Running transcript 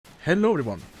Hello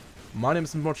everyone, my name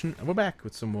is TheMrMortensen and we're back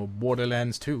with some more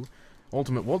Borderlands 2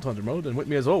 Ultimate Vault Hunter mode, and with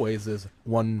me as always is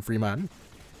one FreeMan.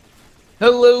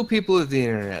 Hello people of the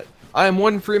internet, I am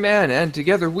one FreeMan and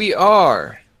together we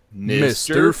are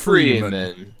Mr.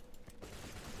 Freeman.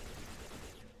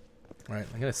 Alright,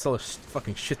 I'm gonna sell a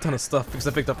fucking shit ton of stuff because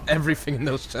I picked up everything in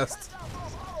those chests.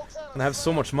 And I have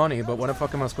so much money, but what the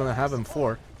fuck am I gonna have him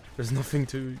for? There's nothing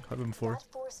to have him for.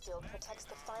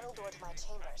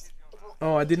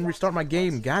 Oh, I didn't restart my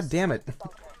game. God damn it.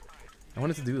 I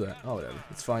wanted to do that. Oh, whatever.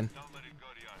 It's fine.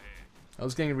 I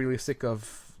was getting really sick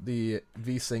of the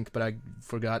VSync, but I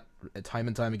forgot time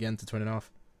and time again to turn it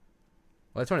off.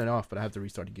 Well, I turned it off, but I have to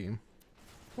restart the game.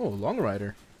 Oh, Long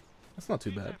Rider. That's not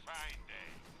too bad.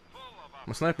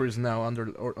 My sniper is now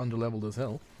under-leveled as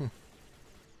hell.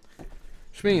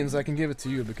 Which means I can give it to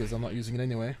you because I'm not using it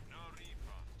anyway.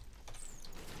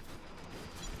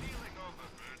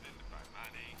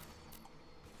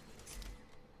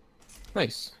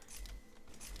 Nice.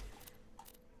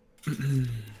 I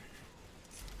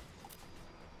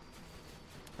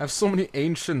have so many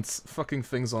ancient fucking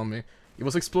things on me. It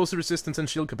was explosive resistance and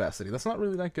shield capacity. That's not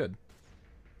really that good.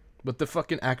 But the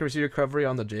fucking accuracy recovery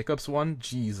on the Jacobs one,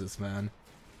 Jesus, man.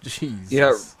 Jesus.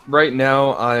 Yeah, right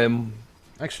now I'm...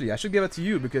 Actually, I should give it to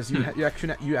you because you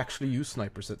actually use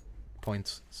snipers at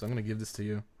points. So I'm gonna give this to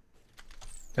you.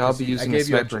 I'll be using a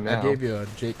sniper now. I gave you a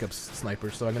Jacobs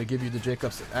sniper, so I'm gonna give you the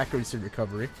Jacobs accuracy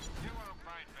recovery.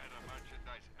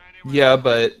 Yeah,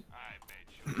 but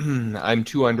I'm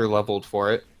too under-leveled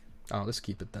for it. Oh, let's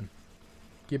keep it then.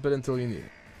 Keep it until you need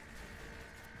it.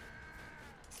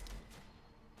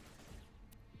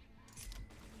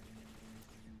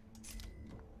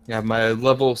 Yeah, my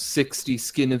level 60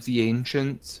 Skin of the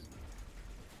Ancients.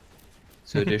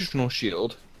 So additional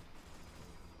shield.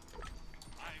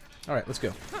 Alright, let's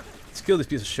go. Let's kill this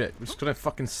piece of shit. Which is gonna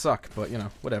fucking suck, but you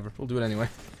know, whatever. We'll do it anyway.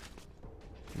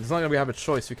 It's not like we have a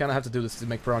choice. We kinda have to do this to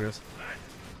make progress.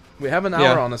 We have an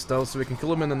hour on us though, so we can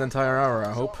kill him in an entire hour,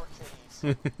 I hope.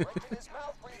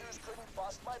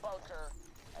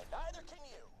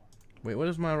 Wait, what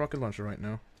is my rocket launcher right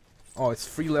now? Oh, it's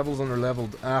 3 levels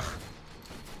under-leveled. Ah.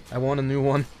 I want a new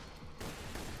one.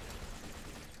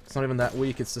 It's not even that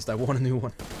weak, it's just I want a new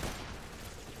one.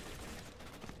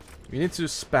 We need to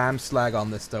spam slag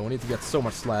on this though. We need to get so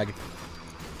much slag.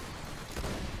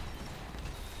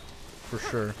 For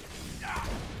sure.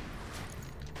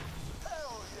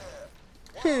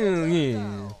 Hell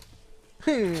yeah.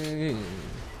 Hell yeah.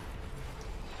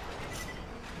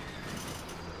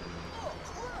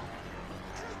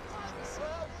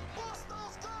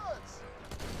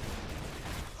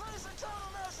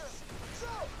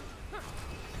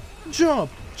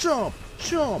 Jump! Jump!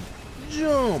 Jump!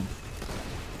 Jump!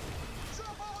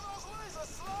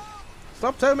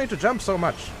 Stop telling me to jump so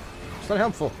much. It's not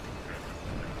helpful.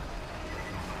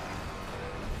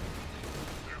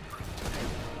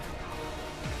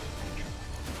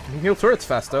 You can heal turrets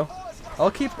fast though.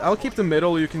 I'll keep the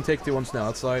middle. You can take the ones now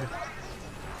outside.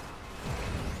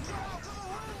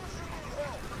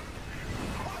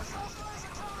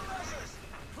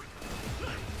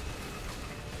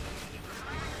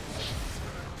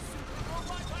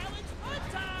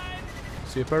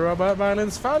 Super Robot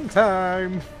Violence fun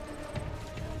time!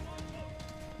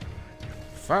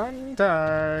 Fun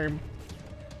time!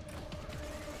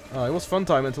 Oh, it was fun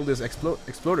time until this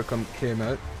exploder came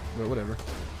out, but whatever.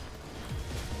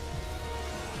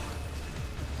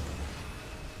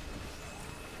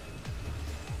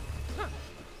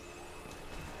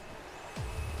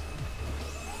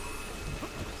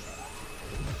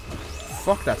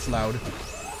 Fuck, that's loud.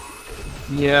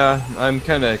 Yeah, I'm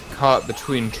kinda caught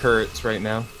between turrets right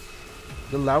now.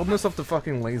 The loudness of the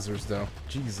fucking lasers, though.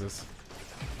 Jesus.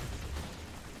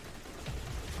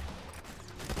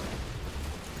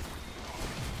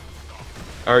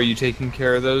 Are you taking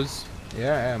care of those?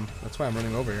 Yeah, I am. That's why I'm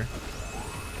running over here.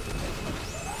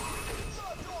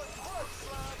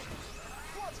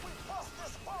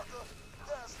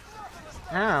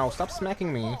 Ow, stop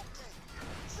smacking me.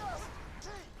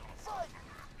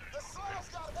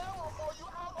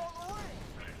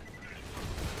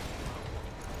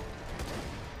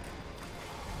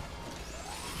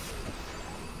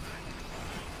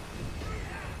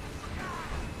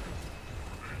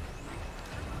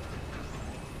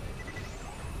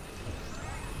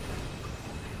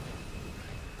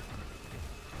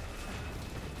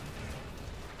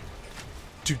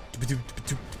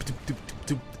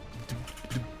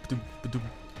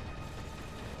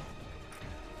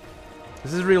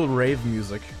 This is real rave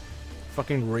music.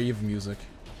 Fucking rave music.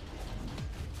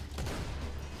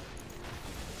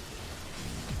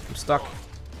 I'm stuck.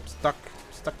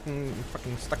 stuck. I'm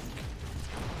fucking stuck.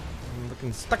 I'm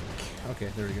looking stuck. Okay,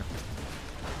 there we go.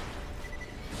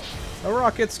 A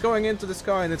rocket's going into the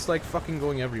sky and it's like fucking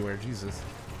going everywhere. Jesus.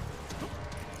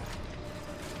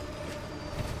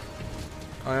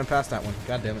 Oh, I'm past that one.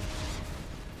 God damn it.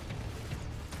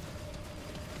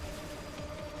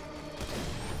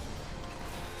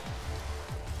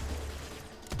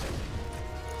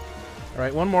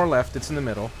 Alright, one more left. It's in the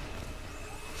middle.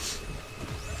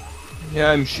 Yeah,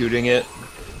 I'm shooting it.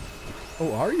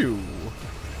 Oh, are you?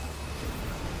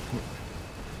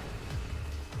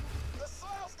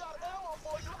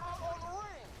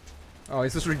 Oh,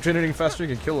 he's just regenerating faster.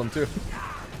 You can kill him too.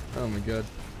 Oh my god.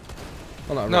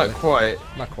 Well, not really. quite.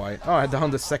 Not quite. Oh, I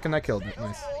downed the second I killed it.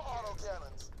 Nice.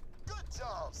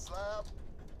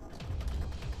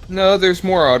 No, there's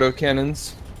more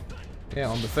autocannons. Yeah,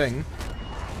 on the thing.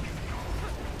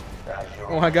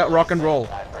 Oh, I got rock and roll.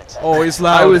 Oh, he's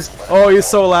loud. Oh, he's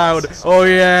so loud. Oh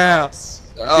yeah.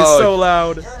 Oh, He's so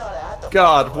loud.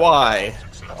 God, why?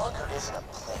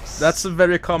 That's a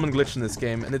very common glitch in this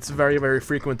game, and it's very, very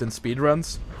frequent in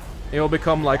speedruns. It will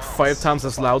become like 5 times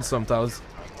as loud sometimes.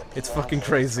 It's fucking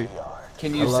crazy.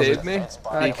 Can you save me?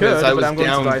 I Because could, I but was I'm going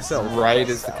to down die self. right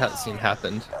as the cutscene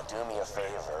happened.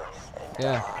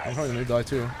 Yeah, I'm probably gonna die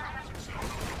too.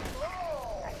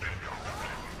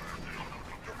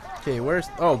 Okay, where's...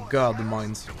 Oh god, the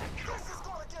mines.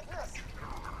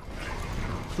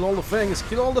 Kill all the things!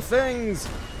 Kill all the things!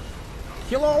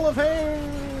 Kill all the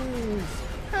things!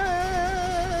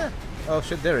 Ah! Oh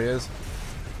shit, there he is.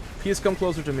 Please come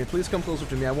closer to me. Please come closer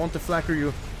to me. I want to flacker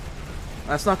you.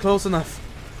 That's not close enough.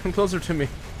 Come closer to me.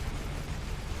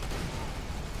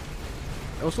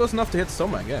 It was close enough to hit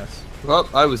some, I guess. Well,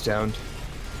 I was downed.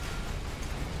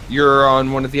 You're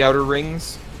on one of the outer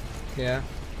rings? Yeah.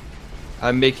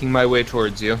 I'm making my way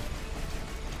towards you.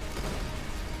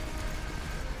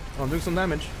 Oh, I'm doing some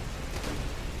damage.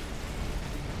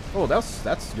 Oh,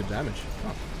 that's good damage.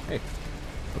 Oh, hey.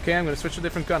 Okay, I'm gonna switch to a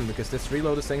different gun because this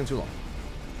reload is taking too long.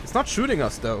 It's not shooting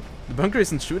us though. The bunker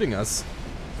isn't shooting us.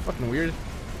 Fucking weird.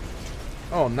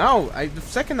 Oh, now the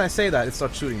second I say that, it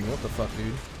starts shooting me. What the fuck,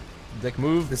 dude? Dick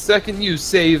move. The second you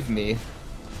save me.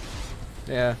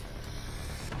 Yeah.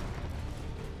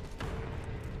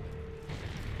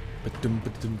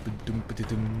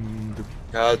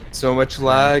 God, so much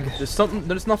lag.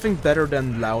 There's nothing better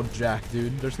than loud jack,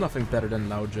 dude. There's nothing better than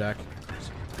loud jack.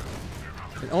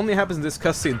 It only happens in this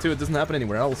cutscene too. It doesn't happen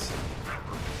anywhere else.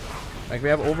 Like we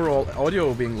have overall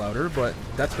audio being louder, but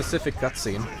that specific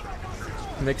cutscene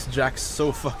makes Jack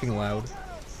so fucking loud.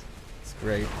 It's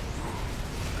great.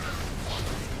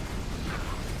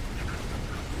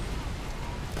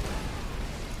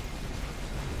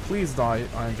 Please die,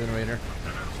 iron generator.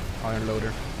 Iron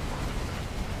loader.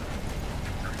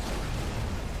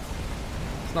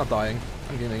 It's not dying.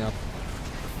 I'm giving up.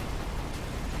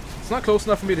 It's not close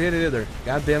enough for me to hit it either.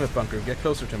 God damn it, Bunker. Get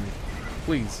closer to me.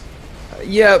 Please.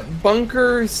 Yeah,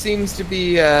 Bunker seems to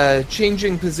be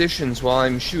changing positions while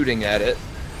I'm shooting at it.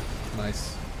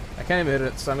 Nice. I can't even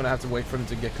hit it, so I'm gonna have to wait for him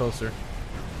to get closer.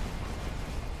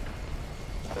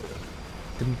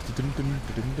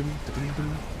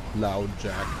 Loud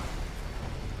Jack.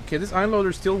 Okay, this iron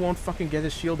loader still won't fucking get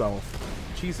his shield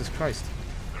off. Jesus Christ.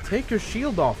 Take your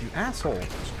shield off, you asshole.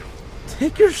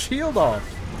 Take your shield off.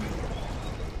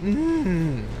 I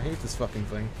hate this fucking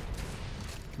thing.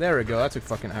 There we go, that took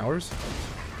fucking hours.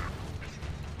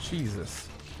 Jesus.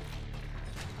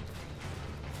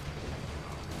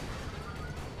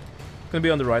 Gonna be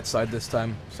on the right side this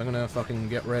time, so I'm gonna fucking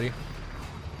get ready.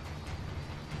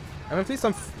 And at least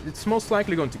it's most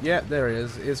likely going to... Yeah, there it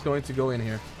is. It's going to go in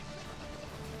here.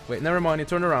 Wait, never mind, he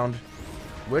turned around.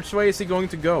 Which way is he going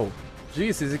to go?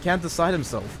 Jesus, he can't decide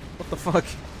himself. What the fuck?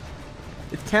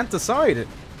 It can't decide it.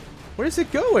 Where is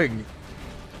it going?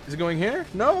 Is it going here?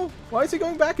 No? Why is he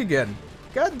going back again?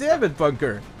 God damn it,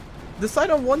 Bunker. Decide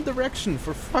on one direction,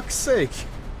 for fuck's sake.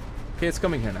 Okay, it's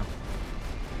coming here now.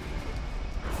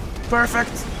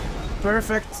 Perfect!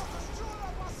 Perfect!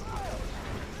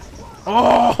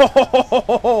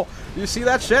 Oh! You see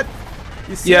that shit?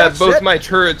 You see Yeah, that both shit? my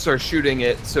turrets are shooting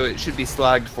it, so it should be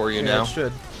slagged for you now. It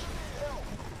should.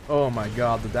 Oh my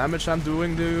god, the damage I'm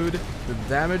doing, dude. The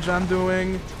damage I'm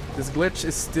doing. This glitch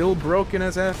is still broken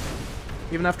as F.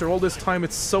 Even after all this time,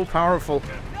 it's so powerful.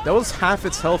 That was half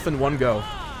its health in one go.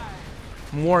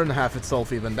 More than half its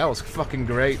health even. That was fucking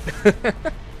great.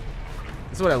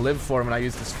 This is what I live for when I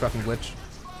use this fucking glitch.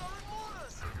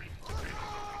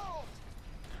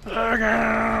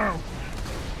 That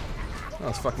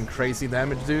was fucking crazy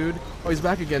damage, dude. Oh, he's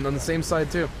back again on the same side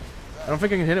too. I don't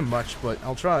think I can hit him much, but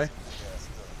I'll try.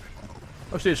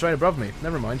 Oh shit, he's right above me.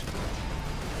 Never mind.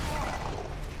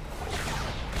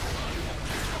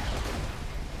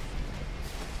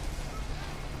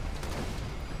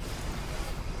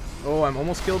 I'm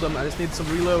almost killed him. I just need some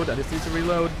reload. I just need to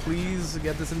reload. Please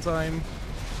get this in time.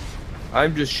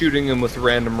 I'm just shooting him with a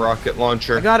random rocket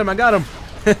launcher. I got him. I got him.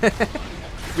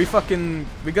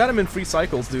 We got him in 3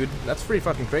 cycles, dude. That's pretty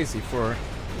fucking crazy for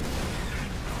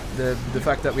the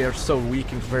fact that we are so weak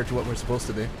compared to what we're supposed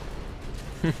to be.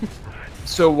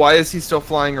 So why is he still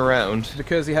flying around?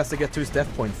 Because he has to get to his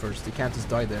death point first. He can't just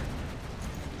die there.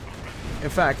 In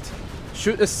fact,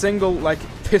 shoot a single, like,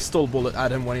 pistol bullet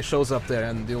at him when he shows up there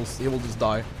and he will just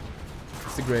die.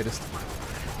 It's the greatest.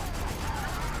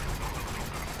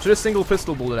 Shoot a single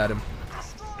pistol bullet at him.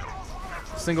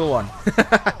 Single one.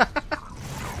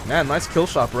 Man, nice kill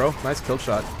shot, bro. Nice kill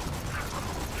shot.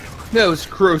 No, it was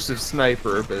corrosive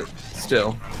sniper, but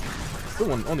still.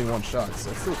 Still only one shot, so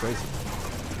it's still crazy.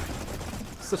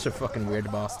 Such a fucking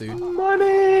weird boss, dude.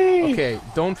 Money! Okay,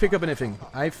 don't pick up anything.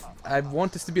 I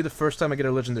want this to be the first time I get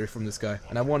a legendary from this guy,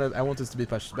 and I want this to be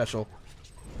special.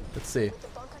 Let's see.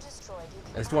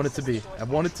 I just want it to be. I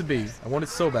want it to be. I want it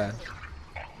so bad.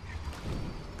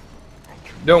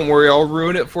 Don't worry, I'll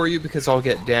ruin it for you because I'll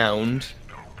get downed.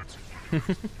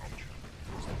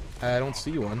 I don't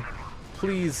see one.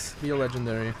 Please be a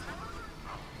legendary.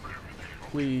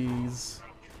 Please.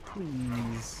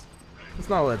 Please. It's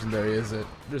not a legendary, is it?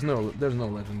 There's no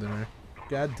legendary.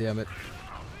 God damn it.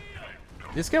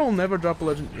 This guy will never drop a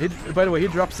legend. By the way, he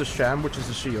drops the sham, which is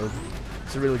a shield.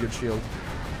 It's a really good shield.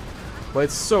 But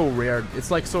it's so rare. It's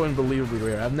like so unbelievably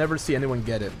rare. I've never seen anyone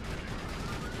get it.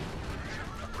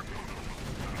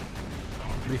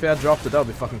 But if I had dropped it, that would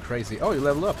be fucking crazy. Oh, you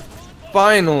leveled up.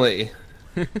 Finally!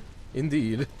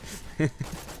 Indeed.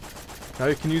 Now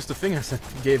you can use the thing I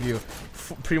gave you.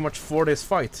 Pretty much for this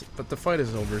fight. But the fight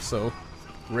is over, so...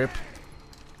 RIP.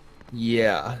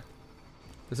 Yeah.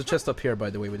 There's a chest up here, by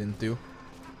the way, we didn't do.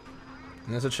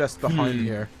 And there's a chest behind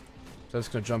here. So I'm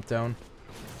just gonna jump down.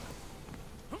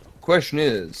 Question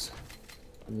is,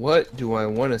 what do I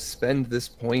want to spend this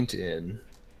point in?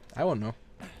 I won't know.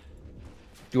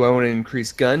 Do I want to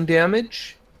increase gun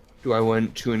damage? Do I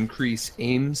want to increase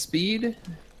aim speed?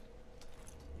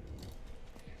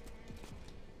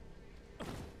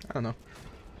 I don't know.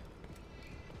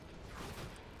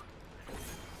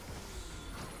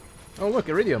 Oh look,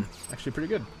 iridium. Actually pretty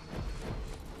good.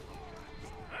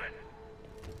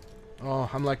 Oh,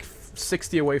 I'm like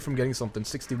 60 away from getting something.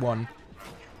 61.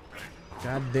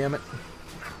 God damn it.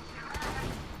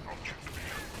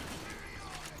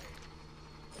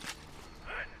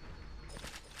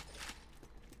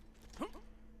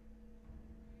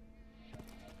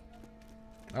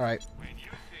 Alright.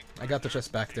 I got the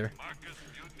chest back there.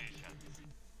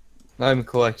 I'm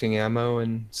collecting ammo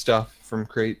and stuff from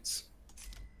crates.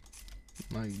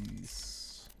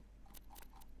 Nice.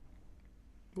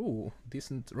 Ooh,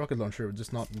 decent rocket launcher,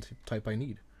 just not the type I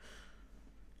need.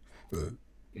 Yeah.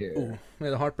 Ooh, yeah,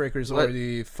 the Heartbreaker is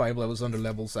already 5 levels under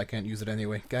levels, I can't use it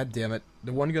anyway. God damn it.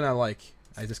 The one gun I like,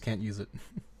 I just can't use it.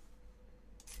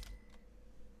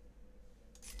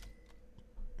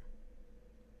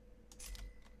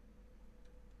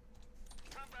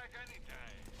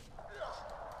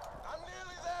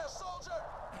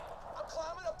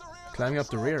 Climbing up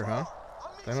the rear, huh?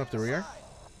 Climbing up the rear?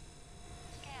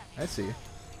 I see.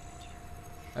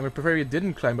 I would prefer you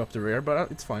didn't climb up the rear, but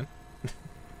it's fine.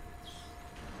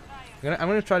 I'm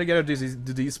gonna try to get her to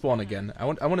despawn again. I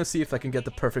want to see if I can get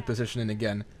the perfect positioning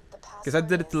again, because I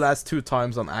did it the last 2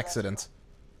 times on accident,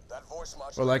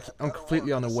 or like I'm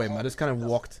completely on a whim. I just kind of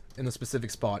walked in a specific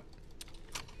spot,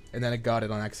 and then I got it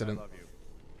on accident.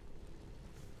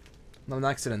 Not an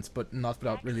accident, but not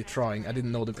without really trying. I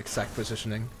didn't know the exact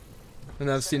positioning. And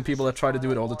I've seen people that try to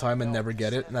do it all the time and never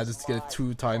get it, and I just get it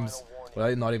 2 times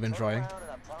without not even trying.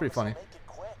 It's pretty funny.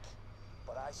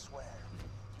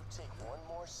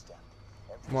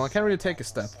 Well, I can't really take a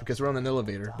step because we're on an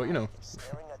elevator, but you know.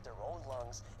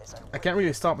 I can't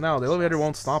really stop now. The elevator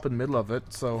won't stop in the middle of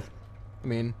it, so I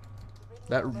mean,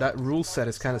 that rule set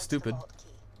is kind of stupid.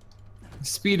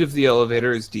 Speed of the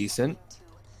elevator is decent.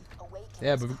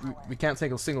 Yeah, but we can't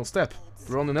take a single step.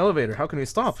 We're on an elevator. How can we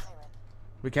stop?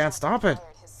 We can't stop it.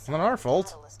 It's not our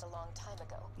fault.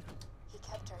 He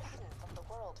kept her hidden from the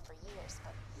world for years,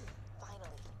 but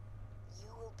finally,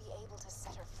 you will be able to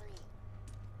set her free.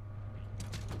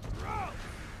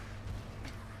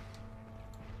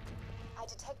 I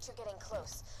detect you're getting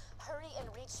close. Hurry and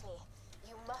reach me.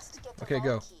 You must get the Okay,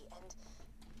 go. key and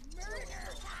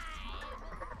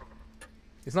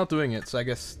It's not doing it, so I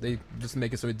guess they just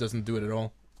make it so it doesn't do it at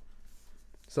all.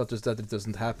 It's not just that it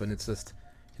doesn't happen, it's just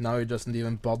now it doesn't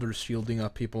even bother shielding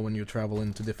up people when you travel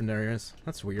into different areas.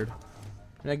 That's weird.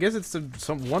 I mean, I guess it's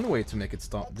one way to make it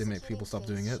stop. They make people stop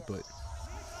doing it, but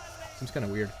seems kind of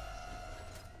weird.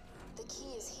 the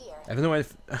key is here. I don't know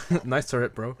if... Nice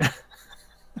turret, bro.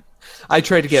 I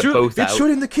tried to get both out. It's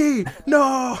shooting the key!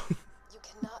 No! You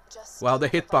cannot just Wow, the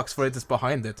stop hitbox for vault. it is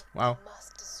behind it. Wow. You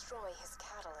must destroy his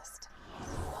catalyst. You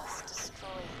must destroy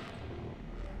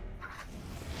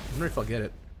I wonder if I'll get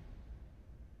it.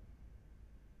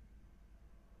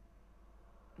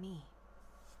 Me.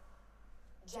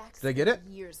 Jack Did I get it? spent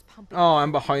years pumping Oh,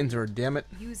 I'm behind her, damn it.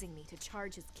 using me to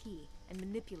charge his key and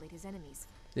manipulate his enemies.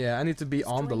 Yeah, I need to be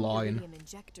on the Destroying line. iridium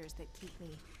injectors that keep me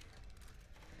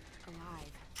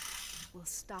alive will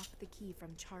stop the key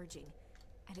from charging,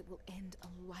 and it will end a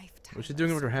lifetime. What's she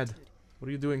doing with her head? servitude. What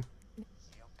are you doing?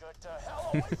 Get the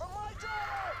hell away from my door!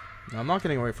 No, I'm not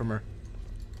getting away from her.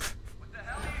 What the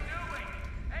hell are you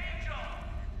doing?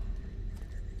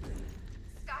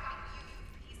 Angel!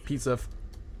 Piece of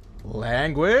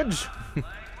language.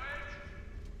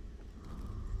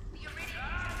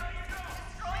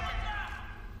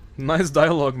 Nice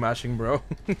dialogue mashing, bro.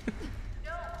 No,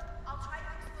 I'll try to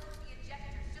expose the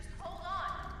injectors. Just hold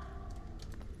on.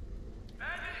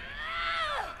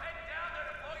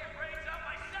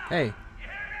 Hey,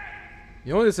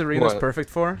 you know what this arena's What? perfect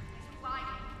for?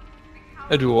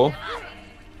 A duel.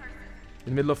 In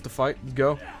the middle of the fight,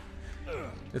 go.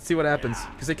 Let's see what happens.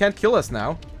 Because they can't kill us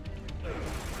now.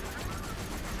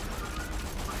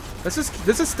 Let's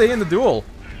just stay in the duel.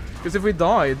 Because if we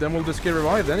die, then we'll just get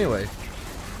revived anyway.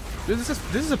 This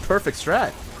is a perfect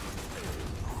strat.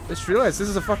 Just realize this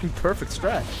is a fucking perfect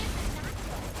strat.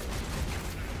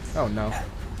 Oh no.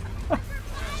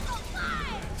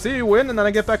 See, you win and then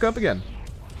I get back up again.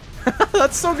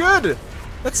 That's so good!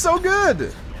 That's so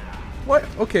good! What?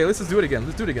 Okay, let's just do it again.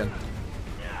 Let's do it again.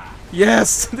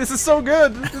 Yes! This is so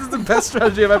good! This is the best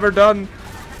strategy I've ever done.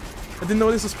 I didn't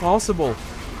know this was possible.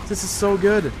 This is so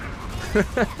good.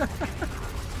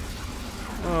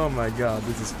 Oh my god,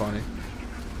 this is funny.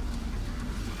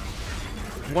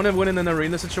 Want to win in an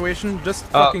arena situation? Just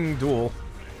fucking duel.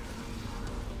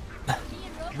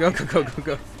 Go, go, go, go,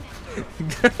 go.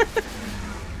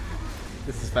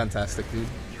 This is fantastic, dude.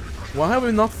 Why have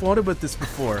we not thought about this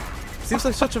before? Seems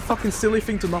like such a fucking silly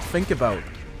thing to not think about.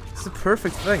 It's the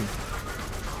perfect thing.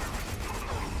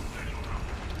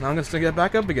 Now I'm just gonna get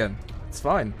back up again. It's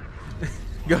fine.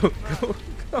 Go, go,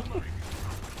 go.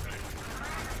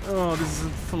 Oh, this is a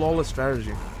flawless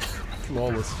strategy.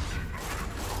 Flawless.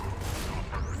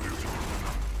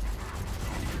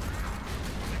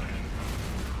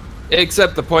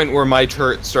 Except the point where my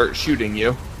turret starts shooting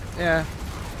you. Yeah.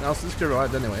 I'll just get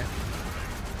revived anyway.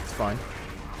 It's fine.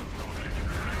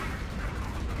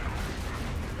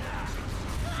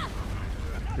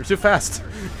 You're too fast.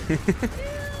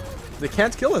 They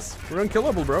can't kill us. We're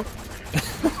unkillable, bro.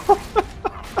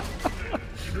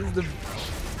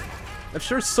 I'm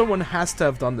sure someone has to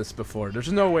have done this before.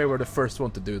 There's no way we're the first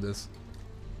one to do this.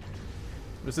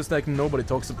 It's just like nobody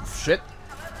talks about shit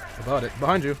about it.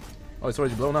 Behind you. Oh, it's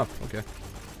already blown up. Okay.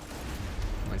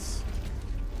 Nice.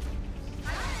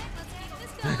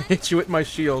 Hit you with my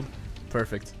shield.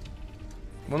 Perfect.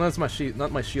 Well, that's my shield,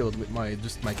 not my shield, with my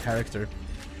just my character.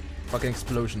 Fucking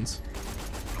explosions.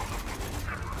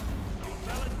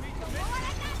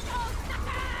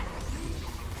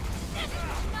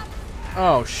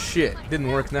 Oh shit!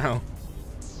 Didn't work now.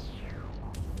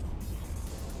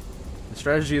 The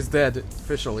strategy is dead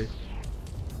officially.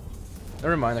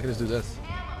 Never mind. I can just do this.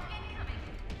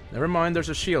 Never mind. There's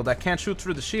a shield. I can't shoot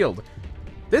through the shield.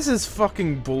 This is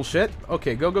fucking bullshit.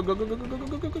 Okay, go, go, go, go, go, go, go,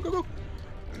 go, go, go, go,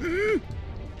 go.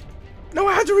 No,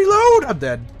 I had to reload! I'm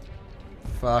dead.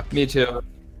 Fuck. Me too.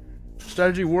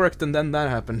 Strategy worked and then that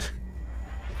happened.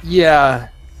 Yeah.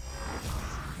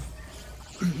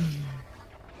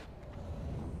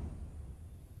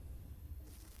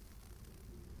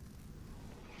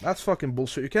 That's fucking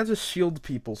bullshit. You can't just shield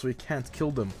people so you can't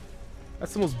kill them.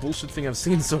 That's the most bullshit thing I've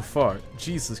seen so far.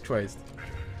 Jesus Christ.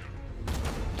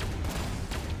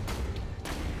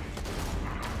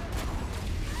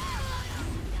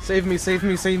 Save me, save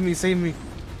me, save me, save me.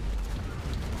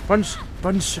 Punch,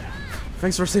 punch.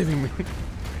 Thanks for saving me.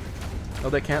 Oh,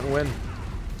 they can't win.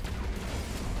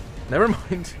 Never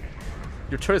mind.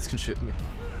 Your turrets can shoot me.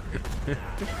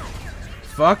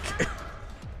 Fuck.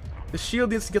 The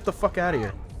shield needs to get the fuck out of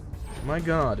here. My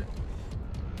god.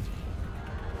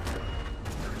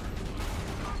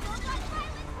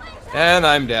 And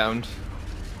I'm downed.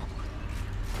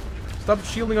 Stop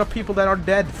shielding up people that are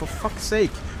dead, for fuck's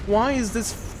sake. Why is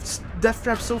this death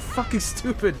trap so fucking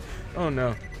stupid? Oh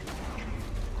no.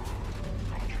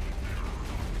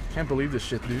 Can't believe this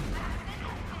shit, dude.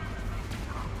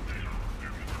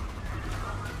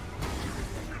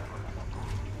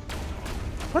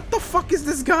 What the fuck is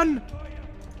this gun?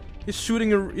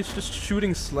 He's just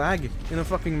shooting slag in a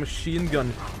fucking machine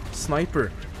gun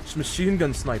sniper. It's machine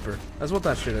gun sniper. That's what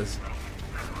that shit is.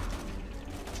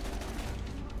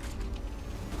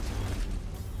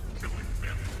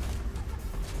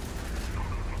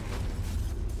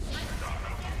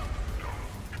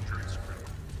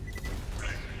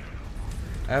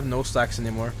 I have no stacks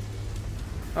anymore.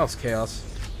 That was chaos.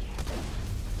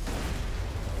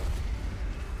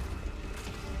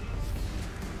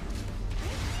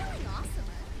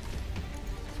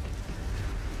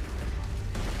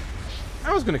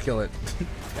 I was gonna kill it.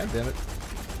 God damn it.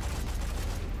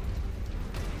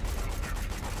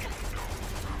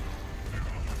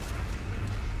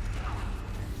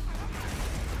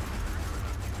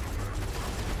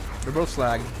 They're both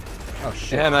slag. Oh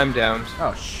shit. And I'm downed.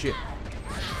 Oh shit.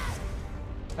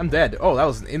 I'm dead. Oh, that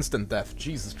was an instant death.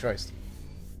 Jesus Christ.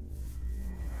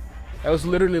 That was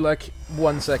literally like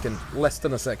 1 second. Less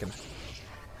than a second.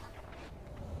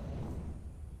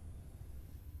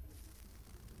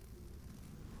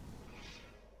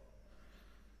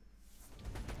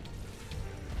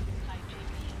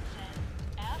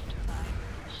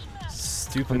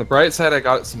 Stupid. On the bright side, I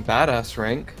got some badass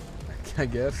rank. I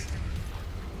guess.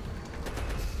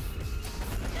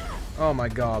 Oh my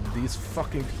god, these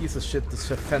fucking piece of shit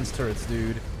defense turrets,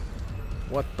 dude.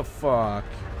 What the fuck?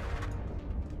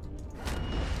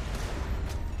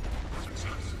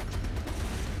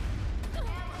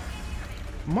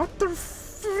 Mother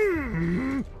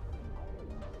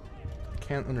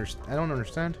Can't understand. I don't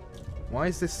understand. Why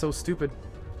is this so stupid?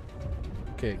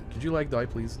 Okay, could you like die,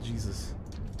 please? Jesus.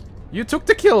 You took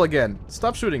the kill again!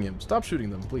 Stop shooting him. Stop shooting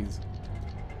them, please.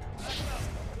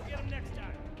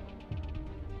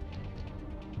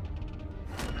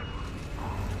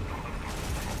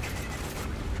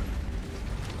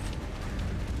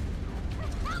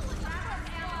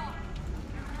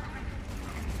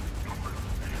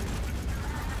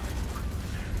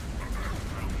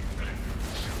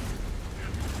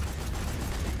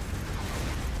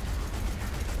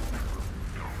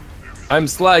 I'm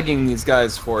slagging these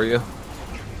guys for you.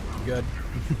 Good.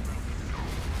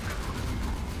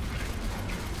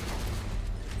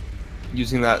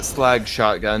 Using that slag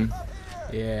shotgun.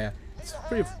 Yeah, it's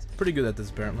pretty good at this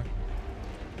apparently.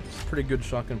 It's a pretty good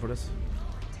shotgun for this.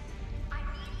 I need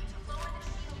you to lower the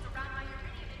shields around my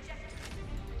iridium injectors.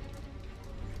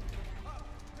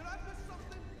 Did I miss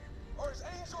something? Or is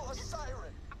Angel a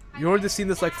siren? You already seen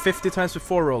this like 50 times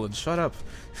before, Roland. Shut up.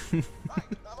 Right,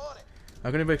 I'm on it.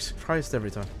 I'm gonna be surprised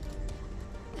every time.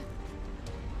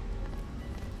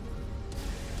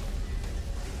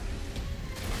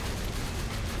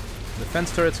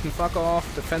 Defense turrets can fuck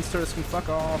off. Defense turrets can fuck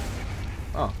off.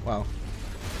 Oh, wow.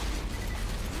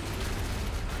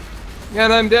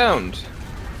 And I'm downed.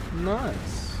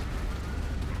 Nice.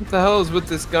 What the hell is with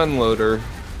this gun loader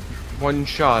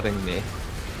one-shotting me?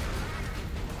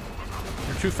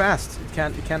 You're too fast. It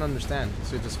can't understand,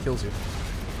 so it just kills you.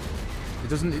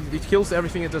 It kills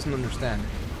everything it doesn't understand.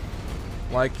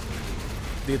 Like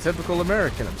the typical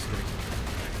American, I'm just kidding.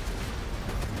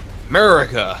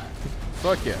 America!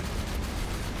 Fuck yeah.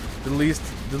 The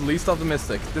least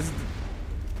optimistic. This is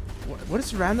what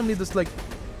is randomly just like,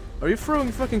 are you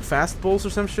throwing fucking fastballs or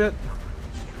some shit?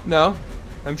 No,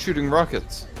 I'm shooting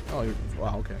rockets. Oh,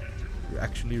 wow, okay. You're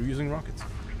actually using rockets.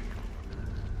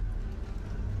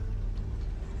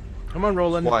 Come on,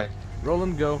 Roland. Why?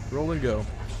 Roland, go. Roland, go.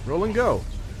 Roland, go.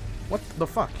 What the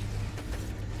fuck?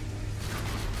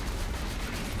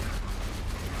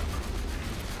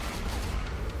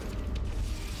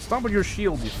 Stop with your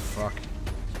shield, you fuck.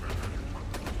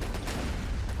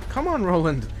 Come on,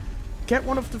 Roland. Get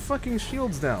one of the fucking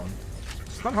shields down.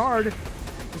 It's not hard.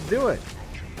 Just do it.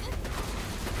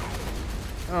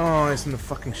 Oh, it's in the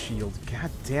fucking shield.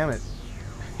 God damn it.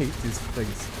 I hate these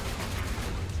things.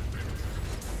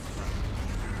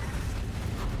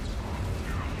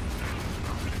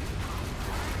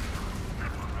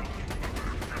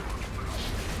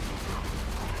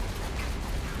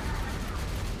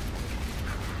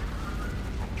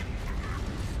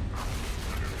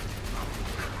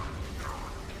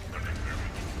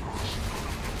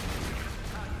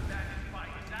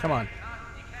 Come on.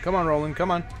 Come on, Roland. Come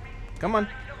on. Come on.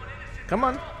 Come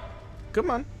on.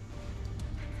 Come on.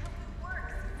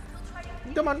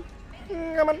 Come on.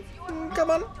 Come on. Come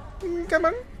on. Come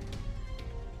on.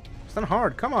 It's not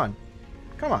hard. Come on.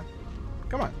 Come on.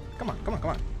 Come on. Come on. Come on. Come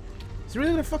on. Is he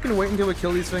really gonna fucking wait until we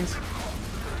kill these things?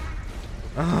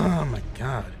 Oh my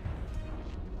god.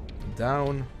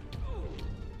 Down.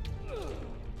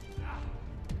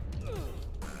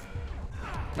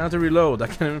 Now to reload. I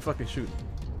can't even fucking shoot.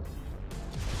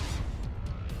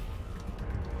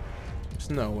 There's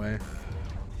No way.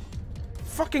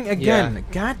 Fucking again! Yeah.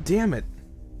 God damn it!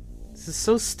 This is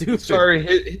so stupid. Sorry,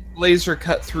 his laser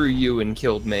cut through you and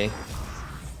killed me.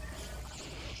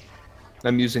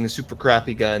 I'm using a super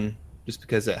crappy gun just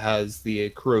because it has the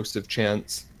corrosive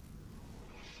chance.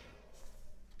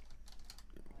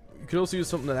 You could also use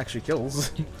something that actually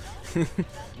kills. I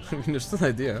mean, just an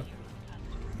idea.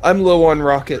 I'm low on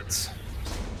rockets.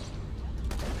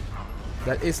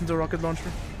 That isn't a rocket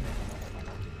launcher?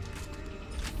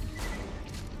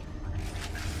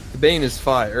 The Bane is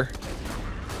fire.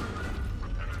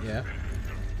 Yeah.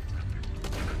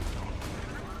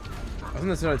 I wasn't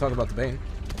necessarily talking about the Bane.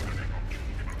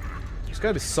 There's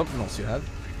gotta be something else you have.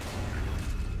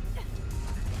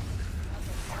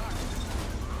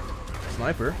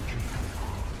 Sniper,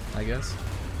 I guess.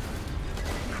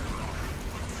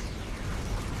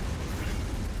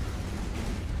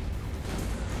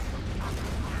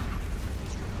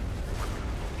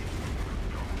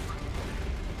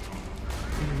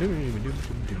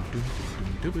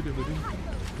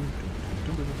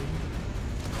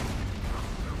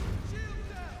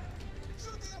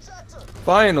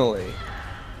 Finally.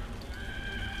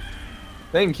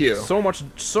 Thank you. So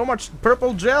much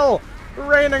purple gel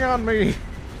raining on me.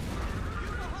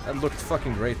 That looked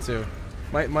fucking great too.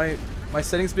 My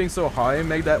settings being so high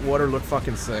made that water look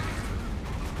fucking sick.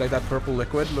 Like that purple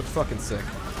liquid looked fucking sick.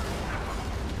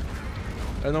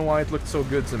 I don't know why it looked so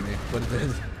good to me, but it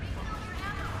did.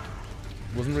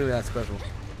 Wasn't really that special.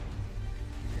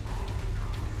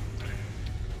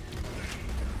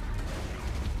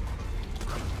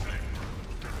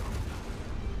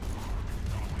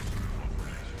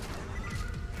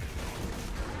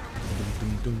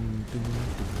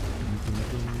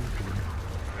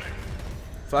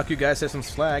 Fuck you guys, have some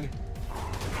slag.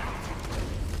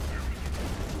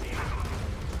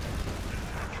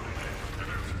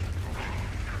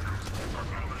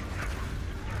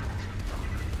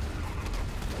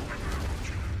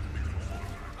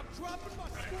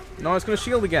 No, it's gonna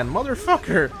shield again,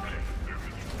 motherfucker!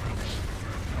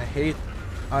 I hate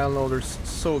ion loaders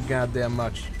so goddamn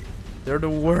much. They're the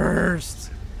worst.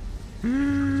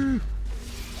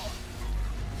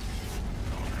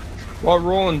 While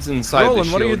Roland's inside Roland, the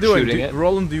shield what are you doing? shooting it.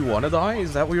 Roland, do you want to die?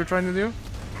 Is that what you're trying to do?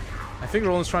 I think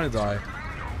Roland's trying to die.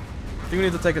 I think we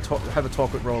need to take a have a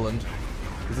talk with Roland.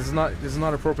 This is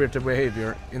not appropriate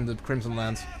behavior in the Crimson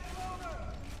Lands.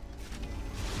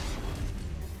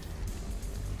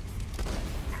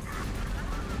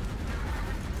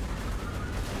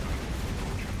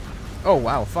 Oh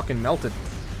wow, fucking melted.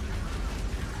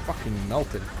 Fucking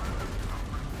melted.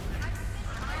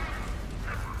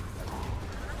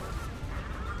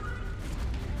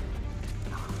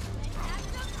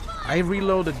 I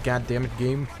reloaded, goddammit,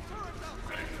 game.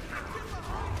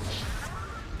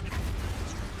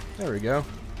 There we go.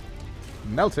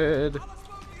 Melted.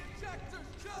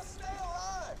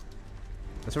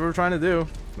 That's what we're trying to do.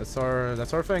 That's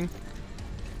our thing.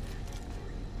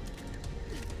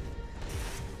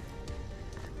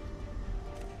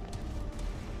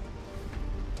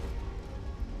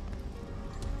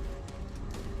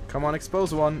 Come on,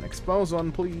 expose one. Expose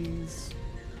one, please.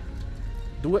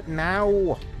 Do it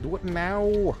now. Do it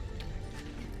now.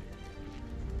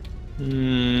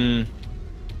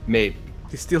 Maybe.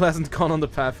 He still hasn't gone on the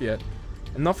path yet.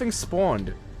 And nothing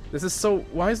spawned. This is so...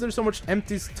 Why is there so much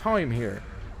empty time here?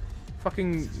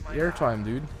 Fucking airtime,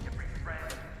 dude.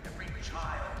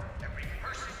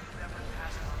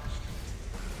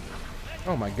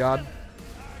 Oh my god.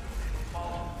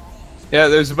 Yeah,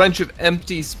 there's a bunch of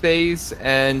empty space,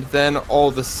 and then all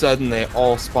of a sudden they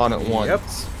all spawn at once. Yep.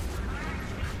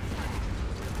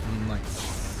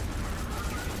 Nice.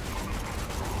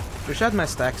 Wish I had my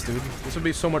stacks, dude. This would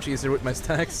be so much easier with my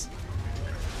stacks.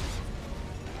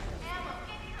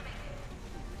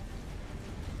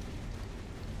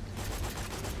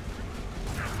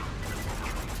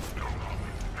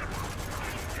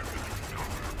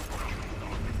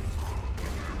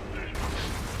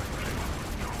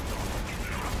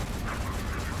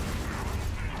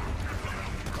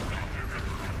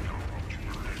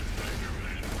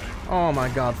 Oh my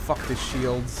god, fuck these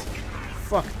shields.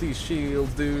 Fuck these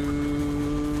shields,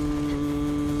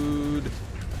 dude.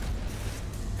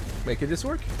 Wait, could this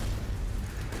work?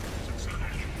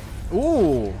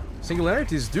 Ooh!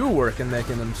 Singularities do work in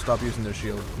making them stop using their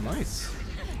shield. Nice.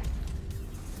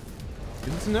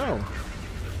 Good to know.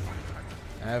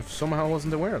 I somehow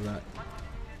wasn't aware of that.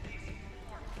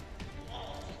 I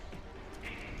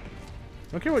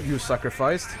don't care what you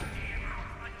sacrificed.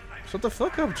 Shut the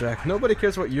fuck up, Jack. Nobody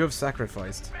cares what you have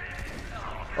sacrificed.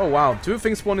 Oh wow, two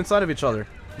things spawn inside of each other.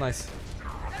 Nice.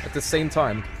 At the same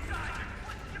time.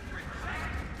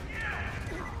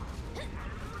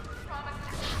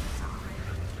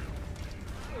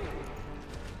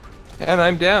 And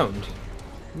I'm downed.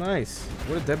 Nice.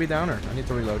 What a Debbie Downer. I need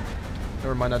to reload.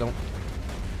 Never mind, I don't.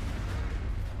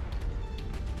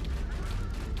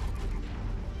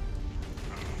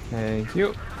 Thank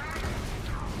you.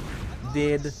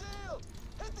 Dead. Shield!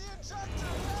 Hit the injector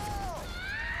now!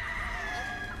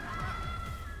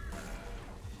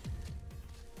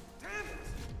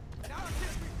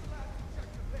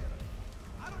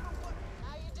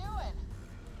 How you doing?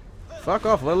 Fuck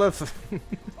off, Lilith. Yeah,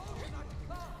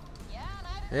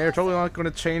 and I Yeah, you're totally not going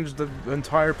to change the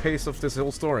entire pace of this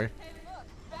whole story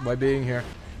by being here.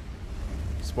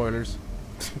 Spoilers.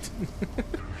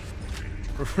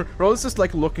 Rose just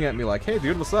like looking at me like, hey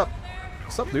dude, what's up?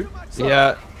 What's up, dude? What's up?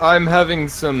 Yeah, I'm having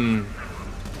some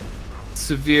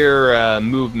severe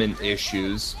movement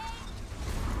issues.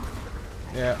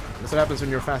 Yeah, that's what happens when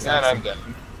you're fast And I'm acting.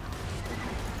 down.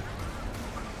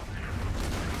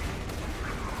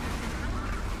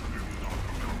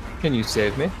 Can you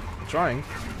save me? I'm trying.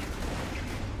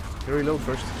 You reload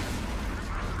first.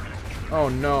 Oh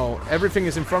no, everything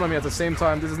is in front of me at the same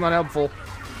time. This is not helpful.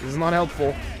 This is not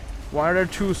helpful. Why are there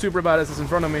two super badasses in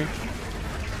front of me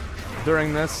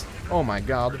during this? Oh my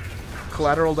god.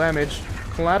 Collateral damage.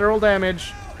 Collateral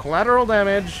damage. Collateral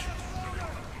damage.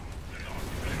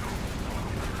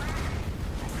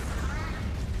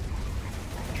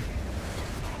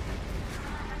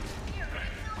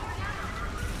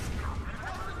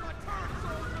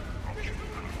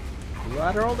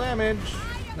 Collateral damage.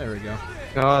 There we go.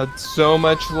 God, so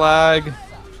much lag.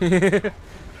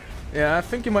 Yeah, I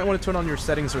think you might want to turn on your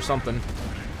settings or something.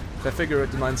 I figure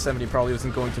the 970 probably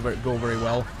isn't going to go very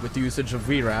well with the usage of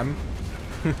VRAM.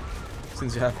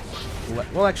 Since you have...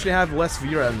 well, actually have less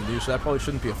VRAM than you, so that probably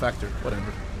shouldn't be a factor.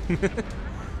 Whatever.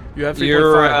 You have 3.5.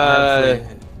 Your,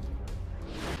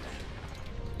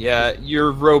 yeah,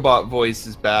 your robot voice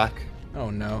is back. Oh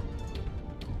no.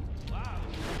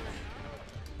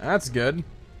 That's good.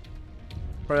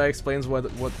 Probably that explains what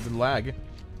the lag.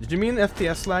 Did you mean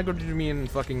FPS lag or did you mean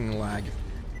fucking lag?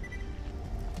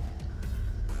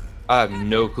 I have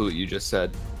no clue what you just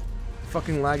said.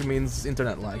 Fucking lag means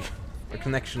internet lag. Or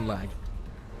connection lag.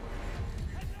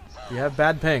 Do you have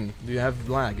bad ping? Do you have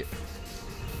lag?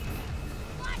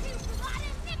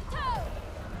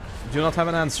 Do not have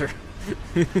an answer.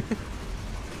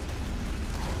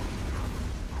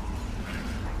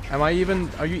 Are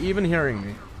you even hearing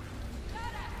me?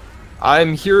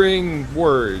 I'm hearing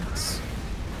words.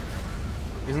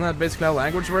 Isn't that basically how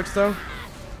language works though?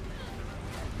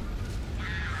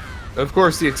 Of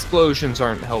course, the explosions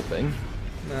aren't helping.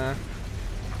 Nah.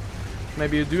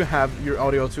 Maybe you do have your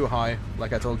audio too high,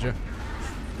 like I told you.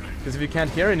 Because if you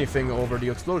can't hear anything over the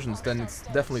explosions, then it's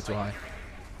definitely too high.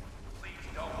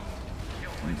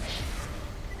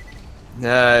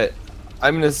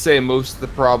 I'm gonna say most of the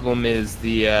problem is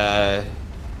the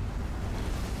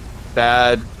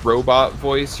bad robot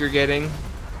voice you're getting.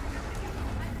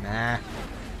 Nah.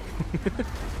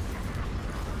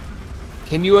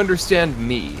 Can you understand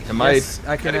me? Am Yes,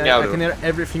 I I can cutting out? hear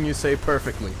everything you say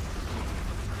perfectly.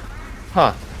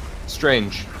 Huh.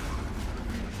 Strange.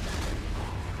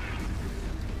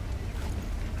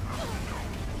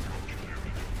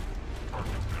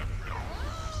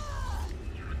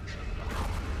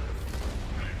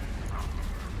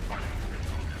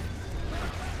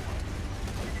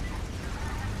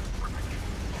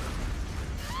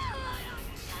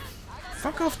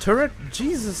 Fuck off, turret!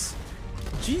 Jesus!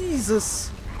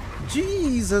 Jesus!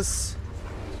 Jesus!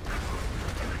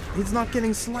 He's not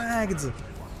getting slagged!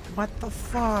 What the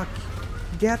fuck?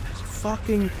 Get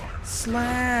fucking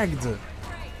slagged!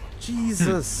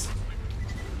 Jesus!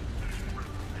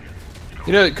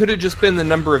 You know, it could have just been the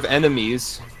number of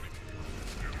enemies.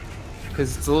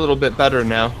 Because it's a little bit better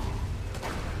now.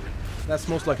 That's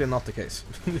most likely not the case.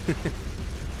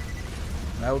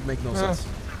 That would make no sense.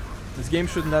 This game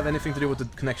shouldn't have anything to do with the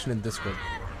connection in Discord.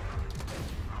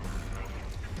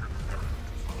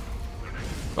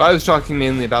 Well, I was talking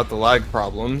mainly about the lag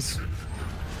problems.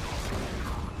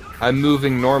 I'm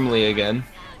moving normally again.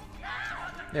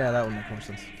 Yeah, that would make more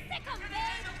sense.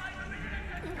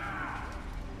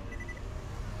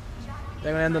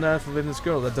 They're gonna end on earth with this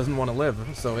girl that doesn't want to live,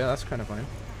 so yeah, that's kind of fine.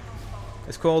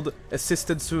 It's called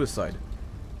assisted suicide.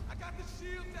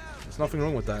 There's nothing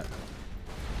wrong with that.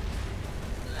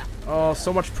 Oh,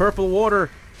 so much purple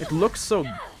water! It looks so,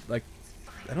 like,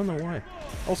 I don't know why.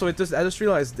 Also, I just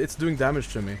realized it's doing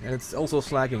damage to me, and it's also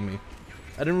slagging me.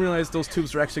 I didn't realize those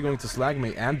tubes were actually going to slag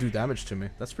me and do damage to me.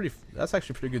 That's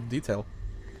actually pretty good detail.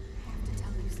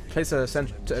 Place a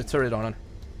turret on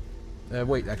it.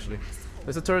 Wait, actually.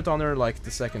 There's a turret on there, like,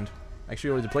 the second. Actually,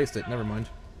 already placed it, never mind.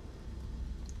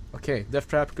 Okay, death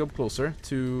trap, go closer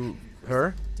to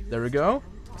her. There we go.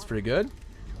 That's pretty good.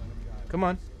 Come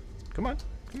on. Come on.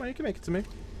 Come on, you can make it to me.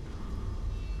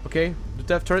 Okay, the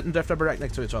death turret and death trap are right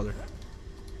next to each other.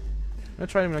 I'm gonna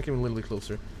try to make him a little bit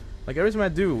closer. Like, every time I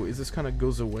do, is this kind of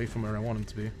goes away from where I want him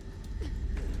to be.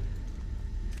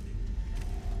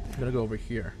 I'm gonna go over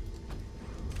here.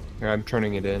 Here, I'm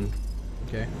turning it in.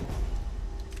 Okay.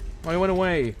 Oh, he went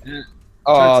away.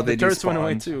 Oh, The they turrets went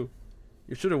away despawned. too.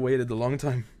 You should have waited a long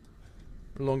time.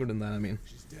 Or longer than that, I mean.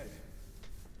 She's dead.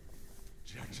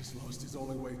 Jack just lost his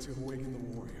only way to awaken the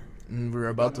warrior. And we're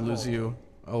about to lose you.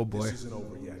 Oh boy. This isn't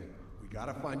over yet. We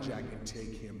gotta find Jack and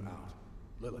take him out.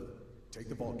 Lilith, take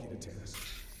the vault key to Tannis.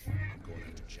 I'm going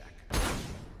after Jack.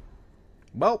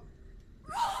 Well.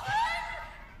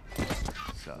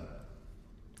 Sup?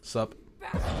 Sup.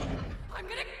 I'm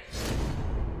gonna.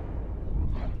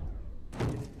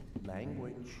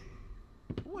 Language.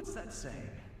 What's that saying?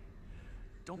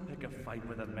 Don't pick a fight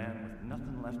with a man with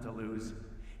nothing left to lose.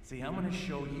 See, I'm gonna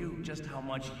show you just how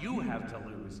much you have to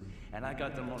lose. And I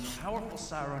got the most powerful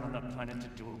siren on the planet to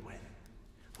do it with.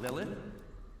 Lilith,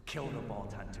 kill the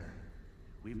Vault Hunter.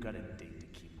 We've got a date to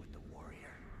keep with the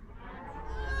warrior. Do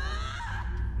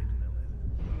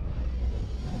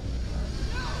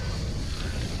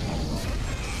it,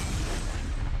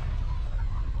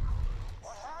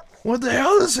 Lilith. What the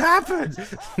hell has happened?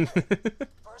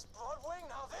 First Broadway,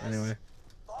 now this. Anyway.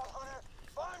 Vault Hunter,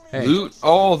 find me. Hey. Loot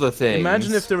all the things.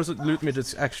 Imagine if there was a loot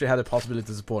midget actually had a possibility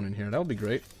to spawn in here. That would be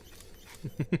great.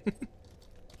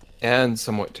 And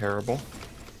somewhat terrible.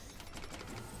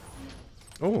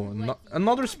 Oh,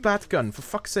 another spat gun! For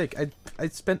fuck's sake, I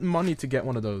spent money to get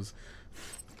one of those.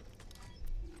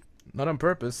 Not on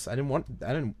purpose. I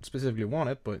didn't specifically want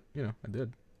it, but you know, I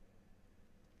did.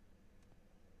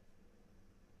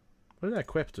 What did I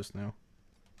equip just now?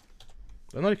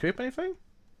 Did I not equip anything? I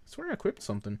swear I equipped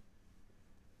something.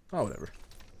 Oh, whatever.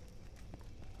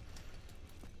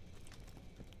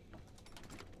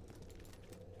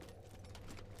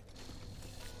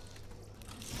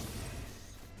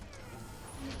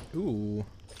 Ooh.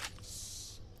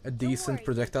 A decent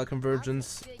projectile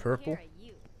convergence, purple.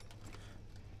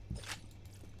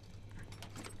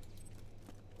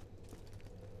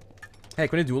 Hey,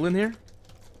 can we duel in here?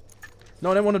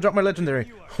 No, I didn't want to drop my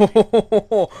legendary.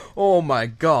 Oh my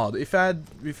god. If I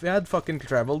had fucking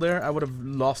traveled there, I would have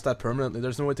lost that permanently.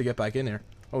 There's no way to get back in here.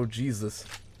 Oh Jesus.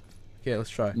 Okay, let's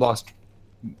try. Lost.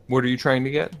 What are you trying to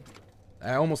get?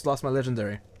 I almost lost my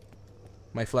legendary.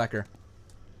 My flacker.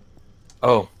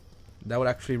 Oh. That would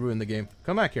actually ruin the game.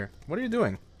 Come back here. What are you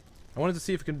doing? I wanted to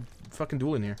see if we could fucking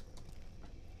duel in here.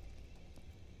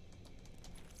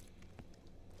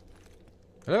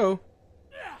 Hello?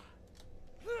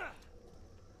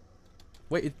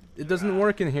 Wait, it doesn't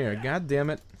work in here. God damn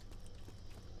it.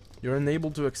 You're unable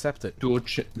to accept it.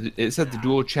 It said the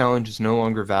dual challenge is no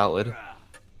longer valid.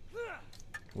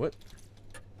 What?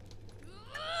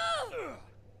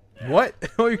 What?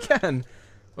 Oh, you can.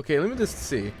 Okay, let me just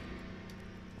see.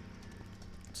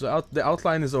 So the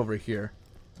outline is over here.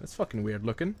 That's fucking weird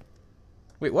looking.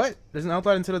 Wait, what? There's an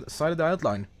outline to the side of the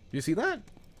outline. Do you see that?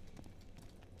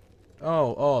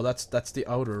 Oh, that's the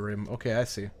outer rim. Okay, I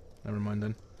see. Never mind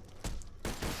then.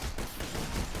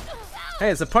 Hey,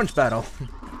 it's a punch battle.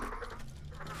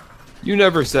 You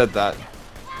never said that.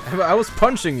 I was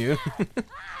punching you.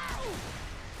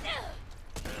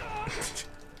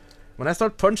 When I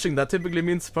start punching, that typically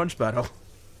means punch battle.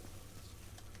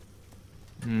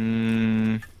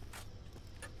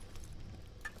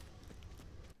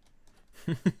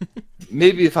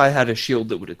 Maybe if I had a shield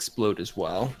that would explode as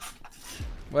well.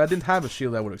 Well, I didn't have a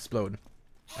shield that would explode.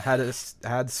 I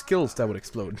had skills that would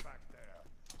explode.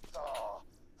 Oh,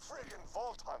 friggin'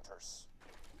 Vault Hunters.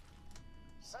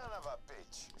 Son of a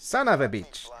bitch. Son of a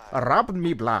bitch. Robbed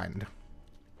me blind.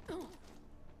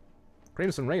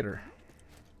 Crimson Raider.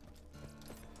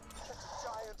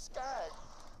 Giant skag.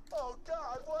 Oh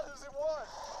God, what does it want?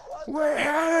 What What the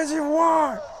hell does it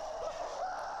want?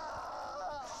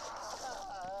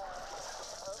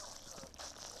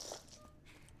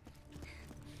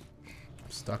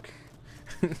 I'm stuck.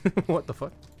 What the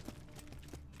fuck?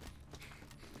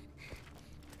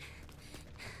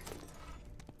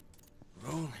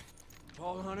 Rolling.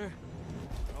 Ball hunter.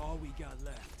 All we got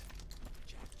left.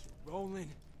 Jack killed Roland.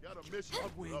 got a mission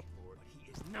Bloodwing, up but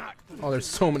he is not gonna Oh, there's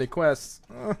so many quests.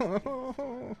 I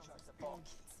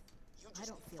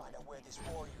don't feel find out where this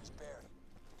warrior is buried.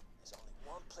 There's only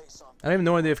one place on I have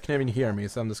no idea if you can even hear me,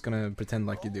 so I'm just gonna pretend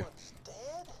like you do. Roland's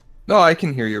dead. No, I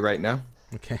can hear you right now.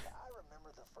 Okay. I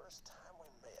remember the first time we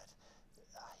met.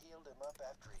 I healed him up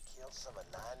after he killed some of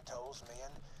Nine Toes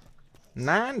men.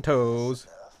 9 toes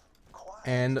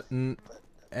Quiet,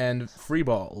 and free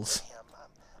balls. him.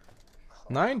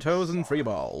 9 toes and 3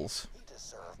 balls.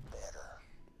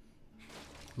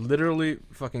 Literally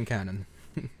fucking canon.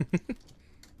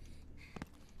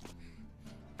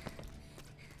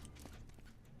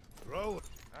 Bro,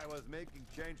 I was making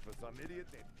change for some idiot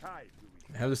named Kai.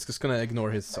 I'm just gonna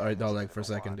ignore his dialogue for a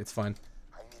second. It's fine.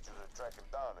 I need you to track him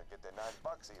down and get the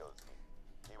 $9 he owes me.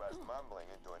 He was mumbling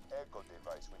into an echo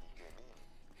device when he came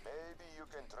in. Maybe you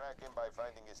can track him by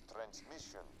finding his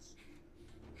transmissions.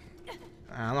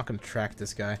 I'm not gonna track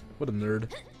this guy. What a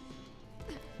nerd.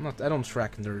 I don't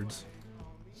track nerds.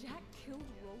 Jack killed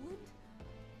Roland?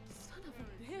 Son of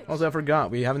a bitch. Also, I forgot,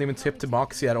 we haven't even tipped to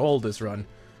Moxie at all this run.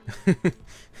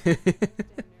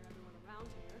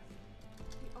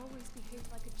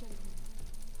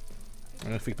 I'm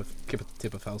gonna keep a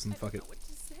tip 1,000, fuck it.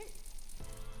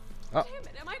 Oh. Damn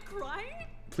it, am I crying?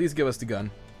 Please give us the gun.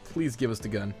 Please give us the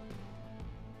gun.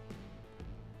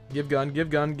 Give gun, give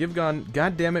gun, give gun.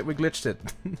 God damn it, we glitched it.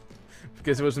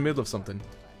 Because it was in the middle of something.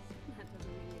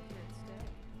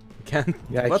 Can't.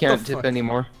 Yeah, I what can't the tip fuck?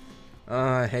 anymore.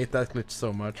 I hate that glitch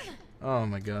so much. Oh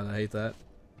my god, I hate that.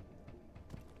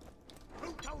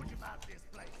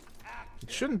 It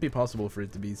shouldn't be possible for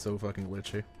it to be so fucking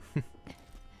glitchy.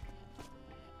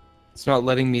 It's not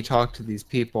letting me talk to these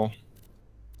people.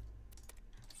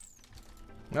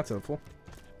 That's helpful.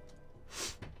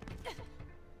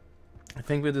 I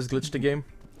think we just glitched the game.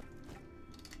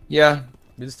 Yeah.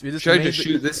 We just Should I made just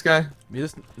shoot this guy? We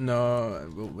just no.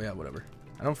 Well, yeah, whatever.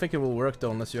 I don't think it will work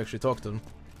though unless you actually talk to them.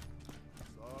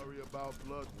 Sorry about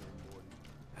blood,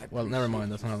 Well, never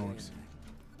mind. That's not how it works.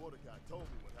 Mordecai told me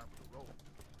what happened to Roland.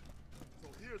 So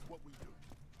here's what we do.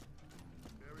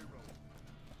 Marry Roland.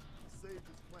 Save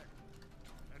his planet.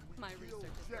 And we My kill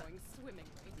research is Jack, going swimmingly.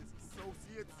 his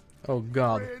associates, Oh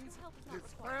god. friends, his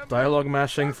family, Dialogue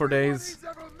mashing for everyone days. he's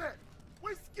ever met.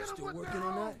 We skin him Still with working their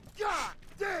on own God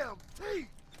damn teeth.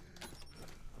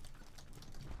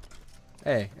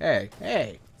 Hey, hey,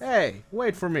 hey, hey!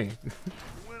 Wait for me. We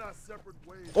went our separate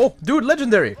ways. Oh, dude,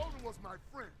 legendary! Roland was my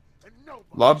friend, and nobody,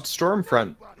 Lobbed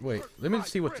Stormfront. Wait, let me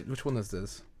see which one is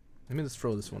this. Let me just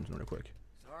throw this one real quick.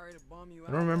 Sorry to bum you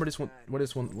I don't remember this one. What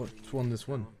is one? Which one this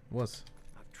one was?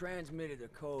 I've transmitted a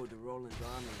code to Roland's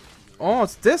army. Oh,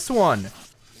 it's this one.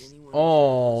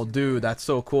 Oh, dude, that's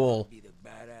so cool.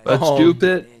 Let's Oh, dupe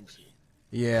it.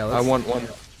 Yeah, I want one.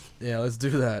 Yeah, let's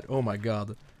do that. Oh my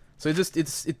god. So it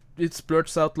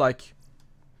splurts out like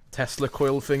Tesla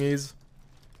coil thingies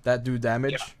that do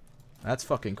damage. Yeah. That's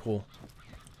fucking cool.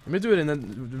 Let me do it in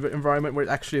an environment where it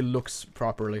actually looks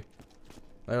properly.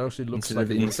 It actually looks Instead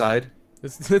like of inside.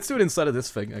 Let's do it inside of this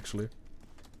thing actually.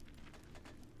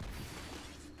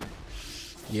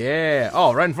 Yeah.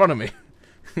 Oh, right in front of me.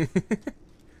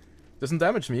 Doesn't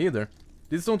damage me either.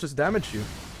 These don't just damage you.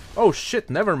 Oh shit,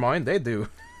 never mind, they do.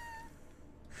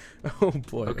 Oh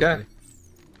boy. Okay.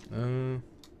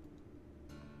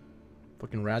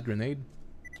 Fucking rad grenade.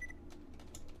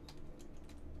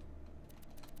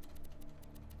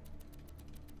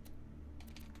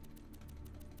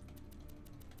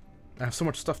 I have so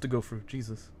much stuff to go through,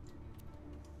 Jesus.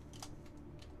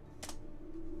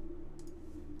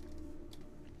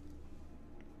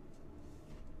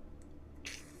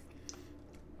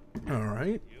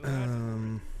 Alright,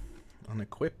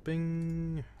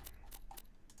 unequipping.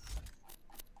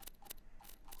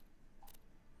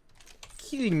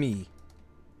 Kill me.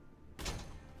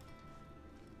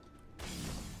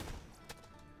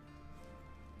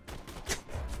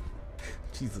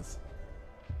 Jesus.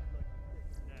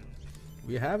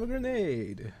 We have a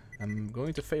grenade. I'm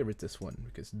going to favorite this one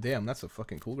because damn, that's a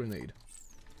fucking cool grenade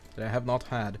that I have not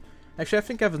had. Actually, I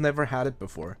think I've never had it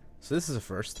before, so this is a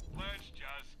first.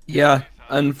 Yeah,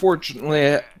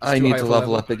 unfortunately, I too need high to for level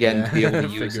level. up again Yeah, to be able I to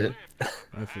use it. figured.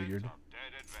 I figured.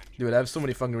 Dude, I have so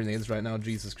many fucking grenades right now,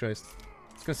 Jesus Christ.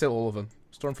 I'm just gonna sell all of them.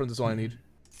 Stormfront is all I need.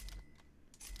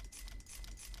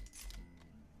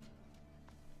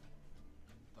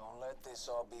 Don't let this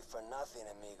all be for nothing,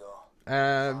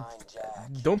 amigo. Find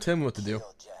Jack. Don't tell me what to do.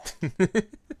 Kill Jack.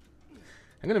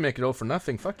 I'm gonna make it all for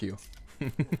nothing, fuck you.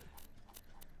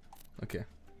 Okay.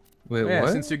 Wait, Yeah,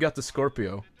 what? since you got the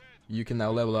Scorpio, you can now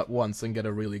level up once and get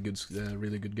a really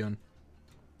good gun.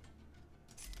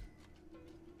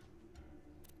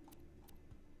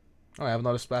 Oh, I have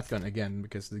another splat gun again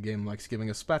because the game likes giving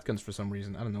us splat guns for some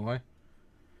reason. I don't know why.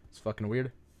 It's fucking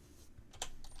weird.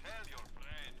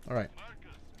 Alright.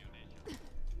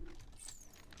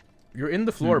 You're in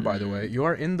the floor, by the way. You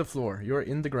are in the floor. You are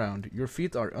in the ground. Your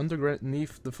feet are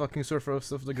underneath the fucking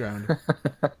surface of the ground.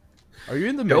 Are you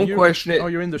in the Don't menu? question it. Oh,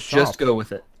 you're in the shop. Just go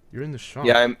with it. You're in the shop.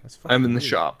 Yeah, That's I'm fucking in the weird.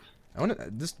 shop. I want to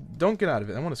just don't get out of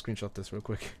it. I want to screenshot this real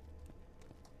quick.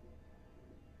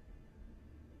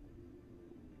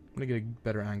 I'm gonna get a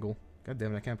better angle. God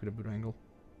damn it, I can't get a better angle.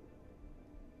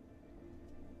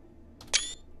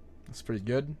 That's pretty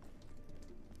good.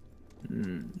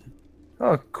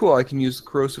 Oh, cool. I can use the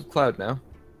corrosive cloud now.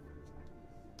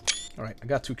 Alright, I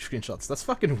got 2 screenshots. That's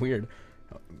fucking weird.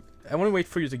 I want to wait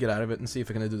for you to get out of it and see if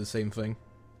I can do the same thing.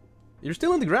 You're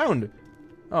still on the ground!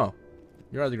 Oh,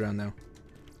 you're out of the ground now.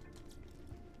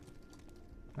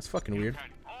 That's fucking weird.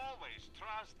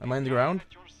 Am I in the ground?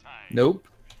 Nope.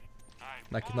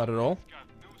 Like, not at all?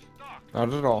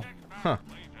 Not at all. Huh.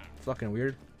 Fucking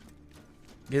weird.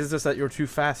 Guess it's just that you're too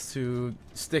fast to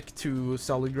stick to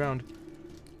solid ground.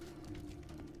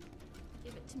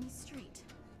 Give it to me straight. Is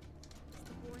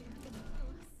the warrior gonna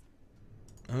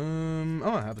kill us?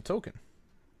 Oh, I have a token.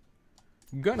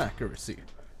 Gun accuracy.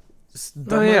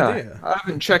 Oh yeah, I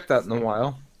haven't checked that in a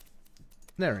while.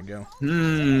 There we go.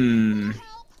 Look,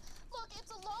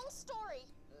 it's a long story.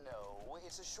 No,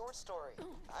 it's a short story.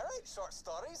 I write short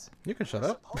stories. You can shut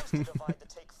up. Supposed to divide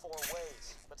the take 4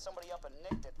 ways, but somebody up and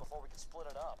nicked it before we could split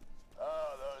it up.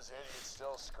 Oh, those idiots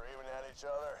still screaming at each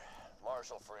other.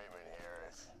 Marshal Freeman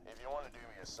here. If you want to do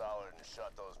me a solid and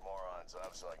shut those morons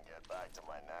up so I can get back to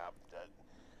my nap,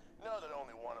 know that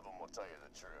only one of them will tell you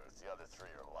the truth. The other 3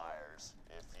 are liars.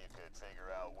 If you could figure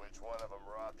out which one of them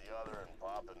robbed the other and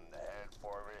pop it in the head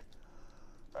for me,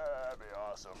 that'd be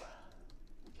awesome.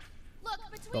 Look,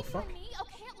 between you and me,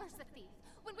 O'Cantler's the thief.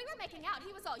 When we were making out, he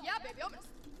was all, yeah, baby, I'm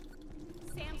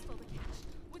Sam stole the cash,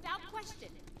 without question.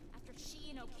 After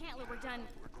she and O'Cantler were done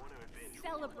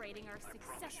celebrating our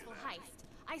successful heist,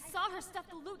 I saw her stuff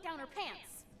the loot down her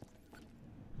pants.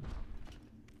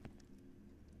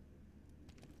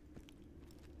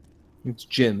 It's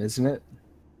Jim, isn't it?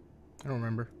 I don't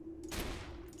remember.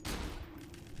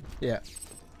 Yeah.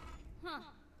 Huh.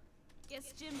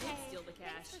 Guess Jim did steal the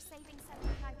cash. Thanks for saving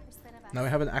 75% of us. Now I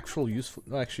have an actual useful...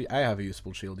 Well, actually, I have a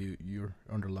useful shield. You're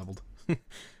under-leveled.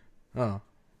 Oh.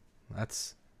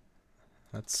 That's...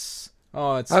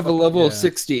 Oh, it's... I have a level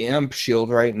 60 amp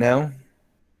shield right now.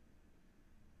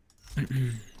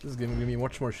 This is giving me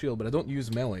much more shield, but I don't use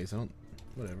melees. I don't...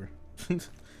 Whatever.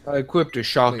 I equipped a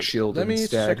shock Wait, shield let me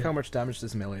instead. check how much damage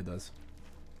this melee does.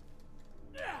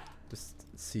 Just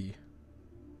see.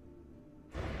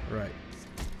 Right.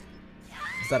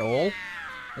 Is that all?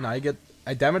 And I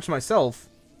damage myself?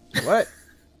 What?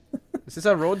 Is this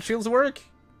how road shields work?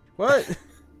 What?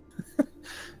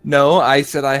 No, I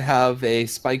said I have a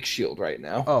spike shield right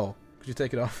now. Oh, could you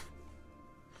take it off?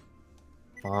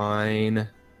 Fine.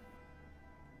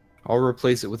 I'll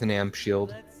replace it with an amp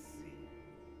shield.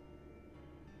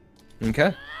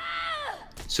 Okay.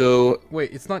 So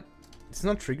Wait, it's not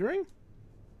triggering?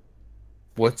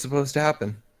 what's supposed to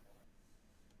happen?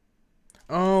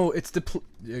 Oh, it's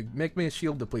make me a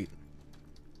shield deplete.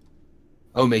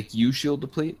 Oh, make you shield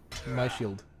deplete? My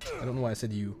shield. I don't know why I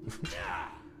said you.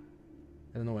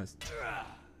 I don't know why.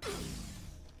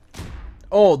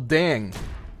 Oh dang!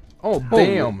 Oh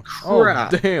damn!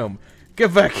 crap. Oh damn!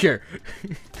 Get back here!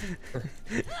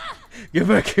 Get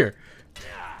back here!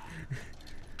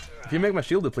 If you make my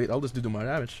shield deplete, I'll just do more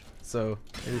damage. So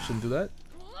maybe you shouldn't do that.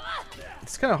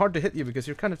 It's kind of hard to hit you because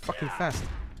you're kind of fucking fast.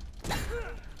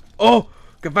 Oh!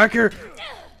 Get back here!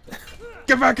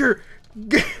 Get back here!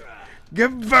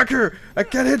 Get back here! I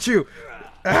can't hit you!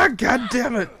 Ah, god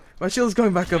damn it! My shield's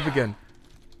going back up again.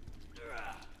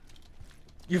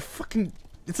 You fucking...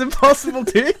 It's impossible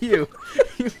to hit you!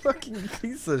 You fucking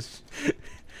piece of shit.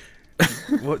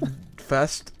 What?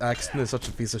 Fast action is such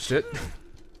a piece of shit.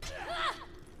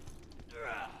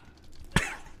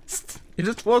 You're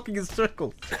just walking in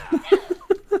circles.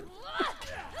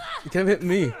 You can't hit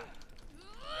me.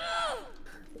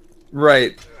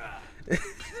 Right.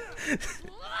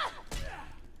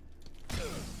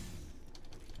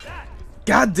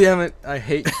 God damn it! I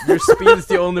hate your speed is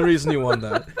the only reason you won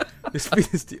that. Your speed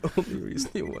is the only reason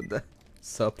you won that.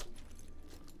 Sup?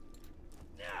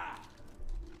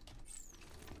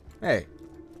 Hey.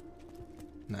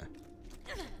 Nah.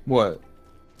 What?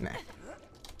 Nah.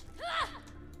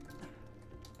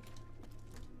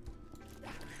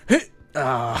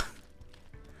 Ah.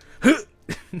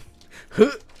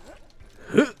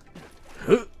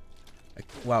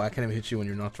 Wow, I can't even hit you when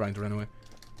you're not trying to run away.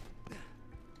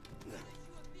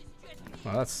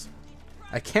 Wow, that's...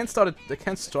 I can't start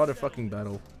a fucking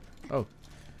battle. Oh.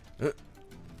 This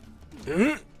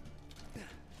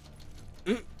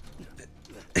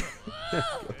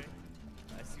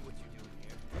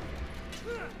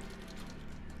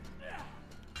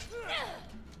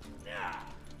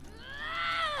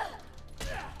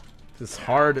is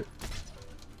hard.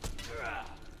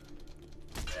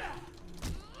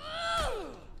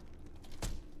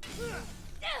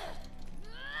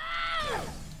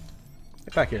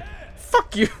 back here.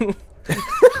 Fuck you!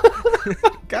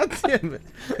 God damn it.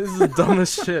 This is the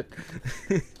dumbest shit.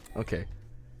 Okay.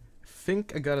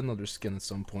 Think I got another skin at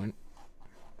some point.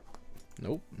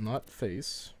 Nope, not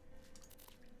face.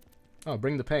 Oh,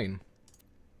 bring the pain.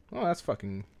 Oh, that's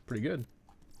fucking pretty good.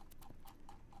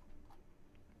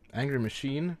 Angry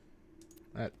machine.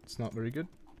 That's not very good.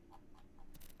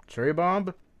 Cherry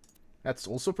bomb. That's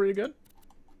also pretty good.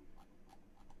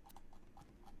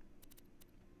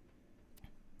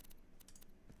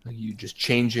 Are you just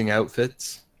changing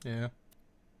outfits? Yeah.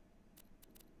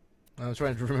 I was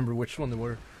trying to remember which one they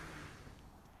were.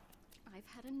 I've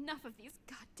had enough of these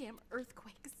goddamn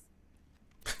earthquakes.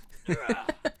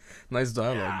 Nice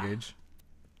dialogue, Gage.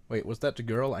 Wait, was that the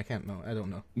girl? I can't know. I don't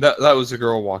know. That was a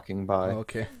girl walking by. Oh,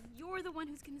 okay. You're the one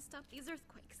who's gonna stop these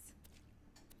earthquakes.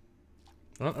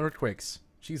 Not earthquakes.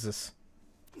 Jesus.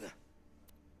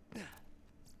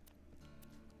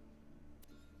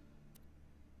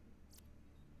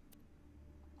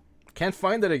 Can't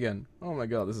find it again. Oh my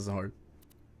god, this is hard.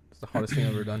 It's the hardest thing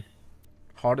I've ever done.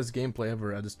 Hardest gameplay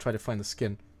ever. I just try to find the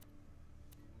skin.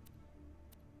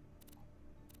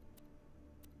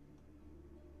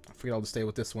 I figured I'll just stay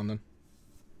with this one then.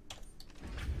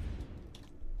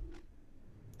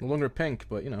 No longer pink,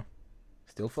 but you know,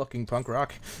 still fucking punk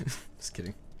rock. Just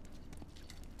kidding.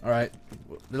 Alright,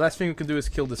 the last thing we can do is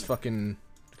kill this fucking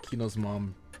Kino's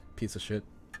mom piece of shit.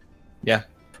 Yeah.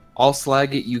 I'll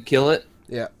slag it, you kill it.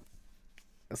 Yeah.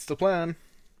 That's the plan.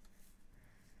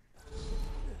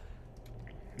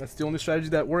 That's the only strategy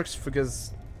that works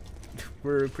because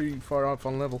we're pretty far off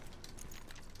on level.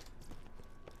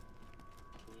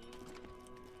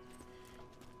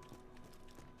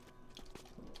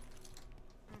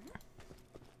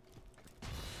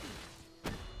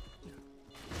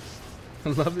 I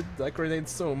love it, that grenade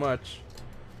so much.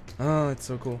 Oh, it's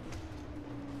so cool.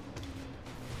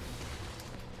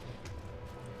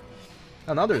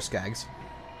 Another Skags.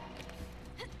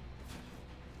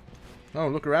 Oh,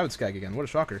 look, a rabbit Skag again. What a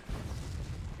shocker.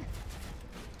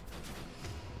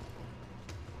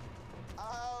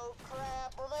 Oh,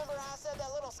 crap. Remember I said that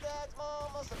little Skag's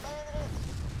mom must have abandoned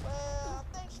it? Well,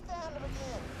 I think she found him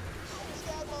again.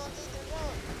 Skag moms eat their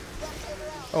young. Gotta figure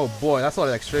out. Oh boy, that's a lot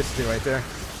of electricity right there.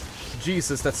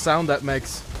 Jesus, that sound that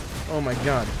makes. Oh my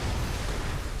god.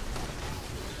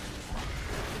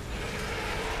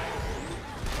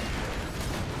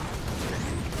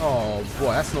 Oh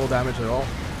boy, that's no damage at all.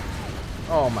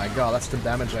 Oh my god, that's the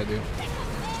damage I do.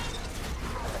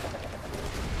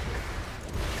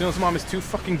 Kino's mom is too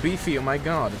fucking beefy, oh my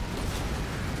god.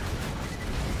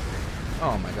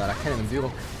 Oh my god, I can't even deal.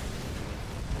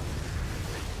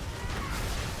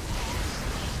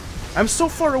 I'm so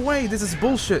far away, this is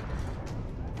bullshit.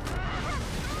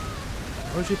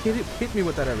 Why would you hit me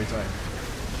with that every time?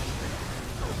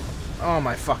 Oh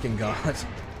my fucking god.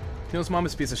 Kino's mom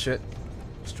is a piece of shit.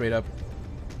 Straight up.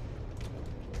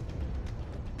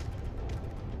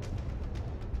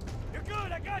 You're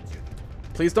good, I got you.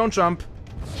 Please don't jump.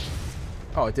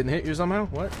 Oh, it didn't hit you somehow?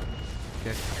 What?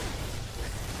 Okay.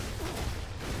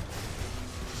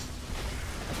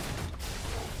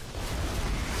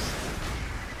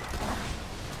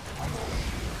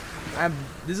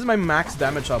 This is my max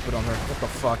damage output on her. What the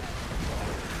fuck?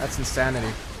 That's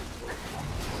insanity.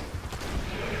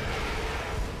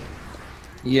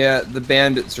 Yeah, the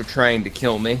bandits are trying to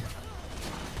kill me.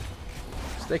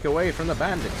 Stick away from the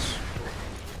bandits.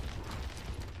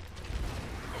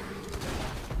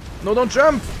 No, don't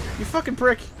jump! You fucking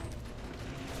prick!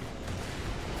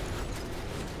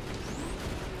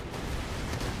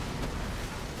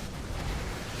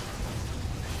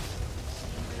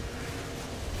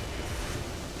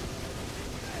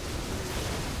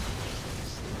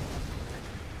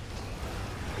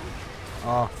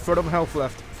 Ah, third of health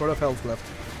left. Third of health left.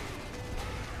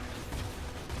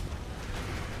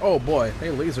 Oh boy, hey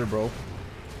laser bro.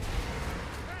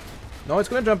 No, it's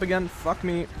gonna jump again. Fuck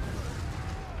me.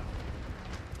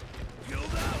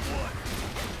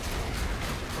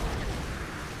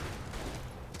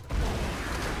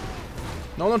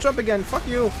 No, don't jump again. Fuck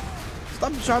you.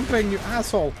 Stop jumping, you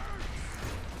asshole.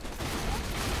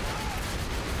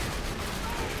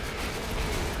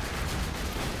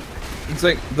 It's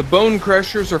like the bone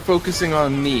crushers are focusing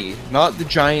on me, not the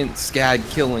giant Skag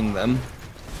killing them.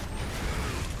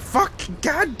 Fuck!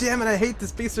 God damn it! I hate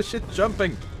this piece of shit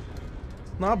jumping.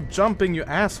 Stop jumping, you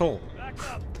asshole.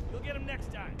 Back up. You'll get him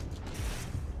next time.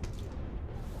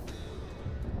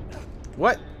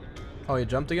 What? Oh, you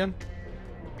jumped again?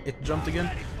 It jumped again?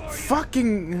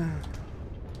 Fucking.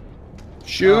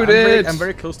 Shoot I'm it! I'm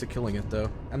very close to killing it though.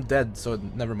 I'm dead, so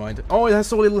never mind. Oh, it has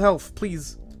so little health.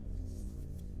 Please.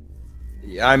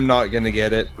 I'm not gonna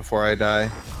get it before I die.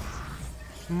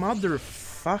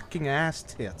 Motherfucking ass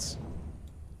tits.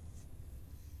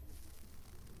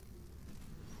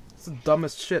 This is the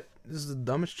dumbest shit. This is the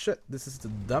dumbest shit. This is the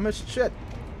dumbest shit.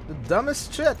 The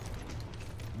dumbest shit.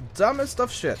 Dumbest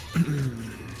of shit.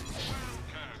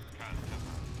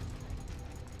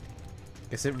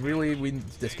 Guess it really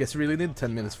guess we really need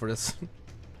 10 minutes for this.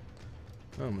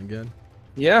 Oh my god.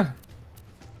 Yeah.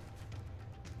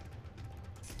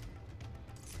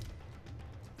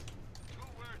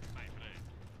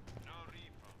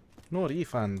 No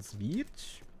refunds,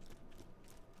 bitch.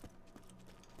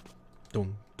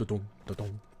 Dun dun dun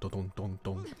dun dun dun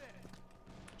dun.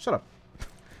 Shut up.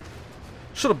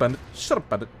 Shut up, bandit. Shut up,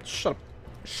 bandit. Shut up.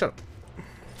 Shut up.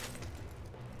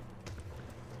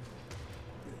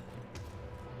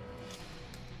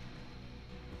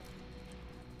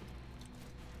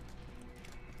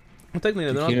 Well, technically,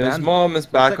 they're not Kino's banned. mom is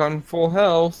back on full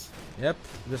health. Yep,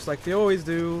 just like they always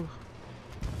do.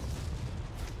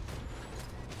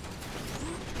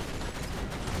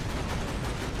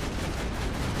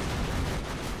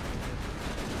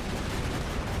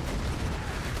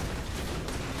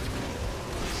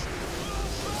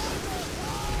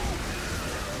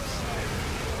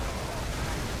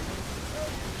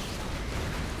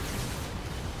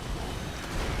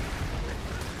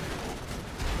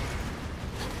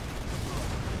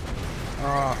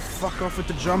 Ah, fuck off with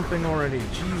the jumping already,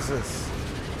 Jesus.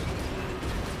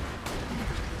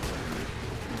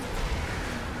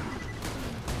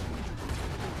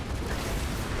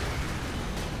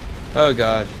 Oh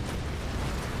god.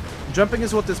 Jumping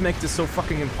is what makes this so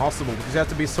fucking impossible, because you have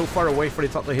to be so far away for the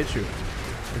top to hit you.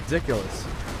 Ridiculous.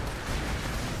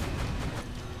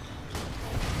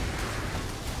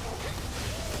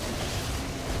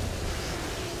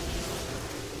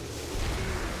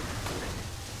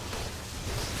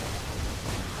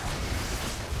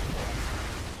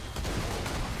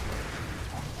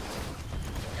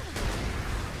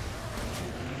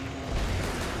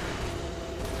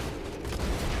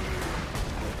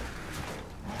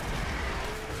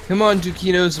 Come on,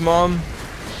 Dukino's mom.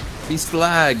 Be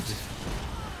slagged.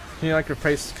 Can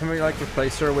we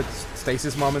replace her with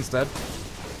Stacy's mom instead?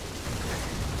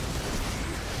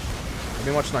 That'd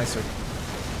be much nicer.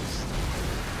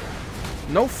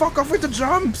 No, fuck off with the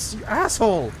jumps, you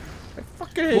asshole! I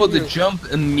fucking hate Well, you. the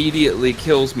jump immediately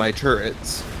kills my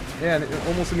turrets. Yeah, and it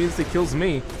almost immediately kills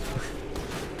me.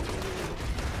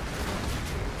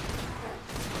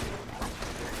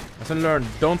 Lesson learned,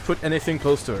 don't put anything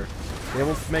close to her. They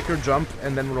will make her jump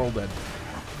and then roll dead.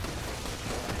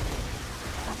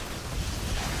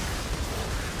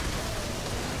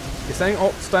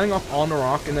 Standing up on a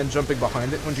rock and then jumping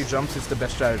behind it when she jumps is the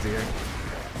best strategy here.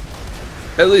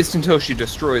 At least until she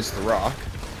destroys the rock.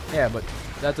 Yeah, but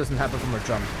that doesn't happen from her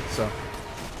jump, so...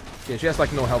 Yeah, she has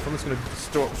like no health. I'm just gonna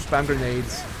spam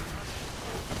grenades.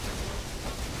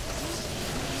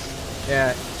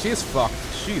 Yeah, she's fucked.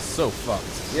 She's so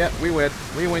fucked. Yeah, we win.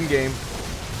 We win game.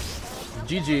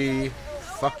 GG.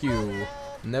 Fuck you.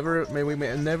 May we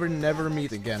never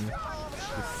meet again.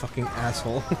 You fucking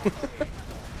asshole.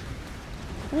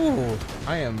 Ooh,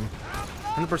 I am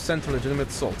 100% a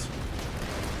legitimate salt.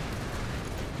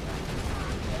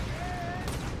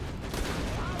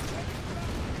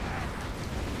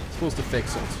 Supposed to fake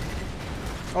salt.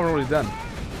 Oh, we're already done.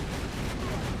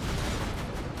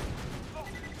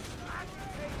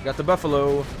 Got the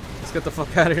buffalo. Let's get the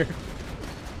fuck out of here.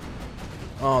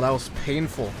 Oh, that was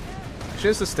painful. She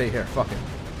has to stay here. Fuck it.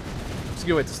 Let's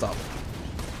go wait to stop.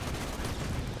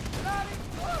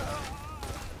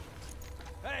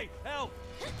 Hey, help!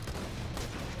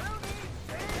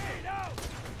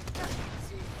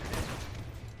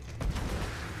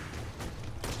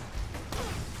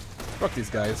 Fuck these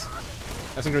guys.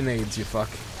 Have some grenades, you fuck.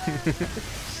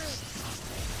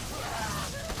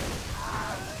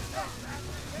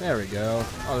 There we go.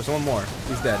 Oh, there's one more.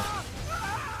 He's dead.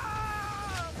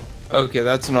 Okay,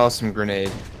 that's an awesome grenade.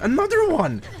 Another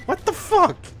one! What the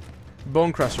fuck?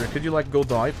 Bone Crusher, could you like go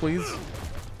die, please?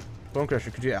 Bone Crusher,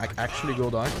 could you actually go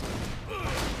die?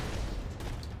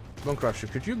 Bone Crusher,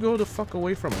 could you go the fuck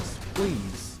away from us,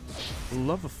 please?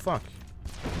 Love a fuck.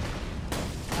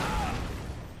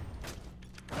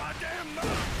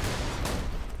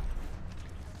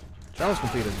 Challenge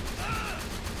completed.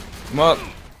 Well,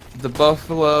 the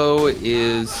buffalo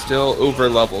is still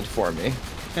over-leveled for me.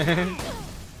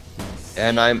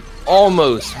 And I'm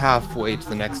almost halfway to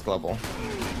the next level.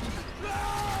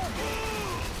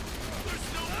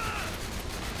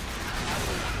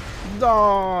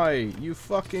 Die, you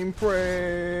fucking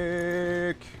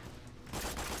prick!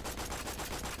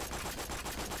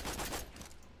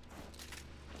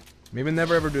 Maybe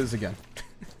never ever do this again.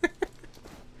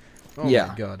 Oh Yeah.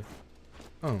 my god.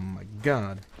 Oh my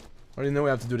god. I already know we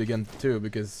have to do it again too,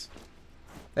 because...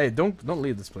 Hey, don't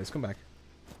leave this place. Come back.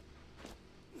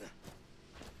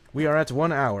 We are at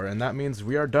 1 hour, and that means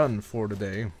we are done for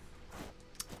today.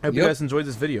 I hope you guys enjoyed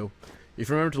this video. If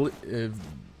you remember to...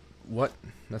 what?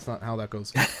 That's not how that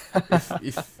goes.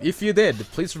 if you did,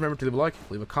 please remember to leave a like,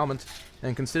 leave a comment,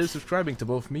 and consider subscribing to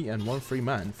both me and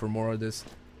FreeMan for more of this...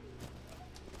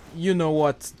 You know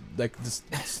what? Like, this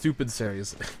stupid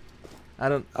series. I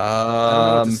don't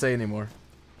know what to say anymore.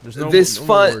 There's no this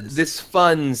words.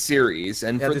 fun series,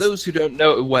 and Yeah, for those who don't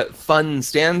know what fun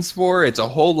stands for, it's a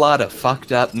whole lot of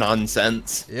fucked up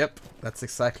nonsense. Yep, that's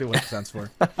exactly what it stands for.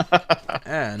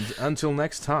 And until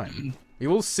next time, we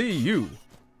will see you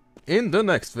in the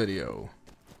next video.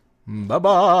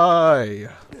 Bye-bye!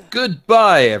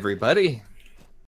 Goodbye, everybody!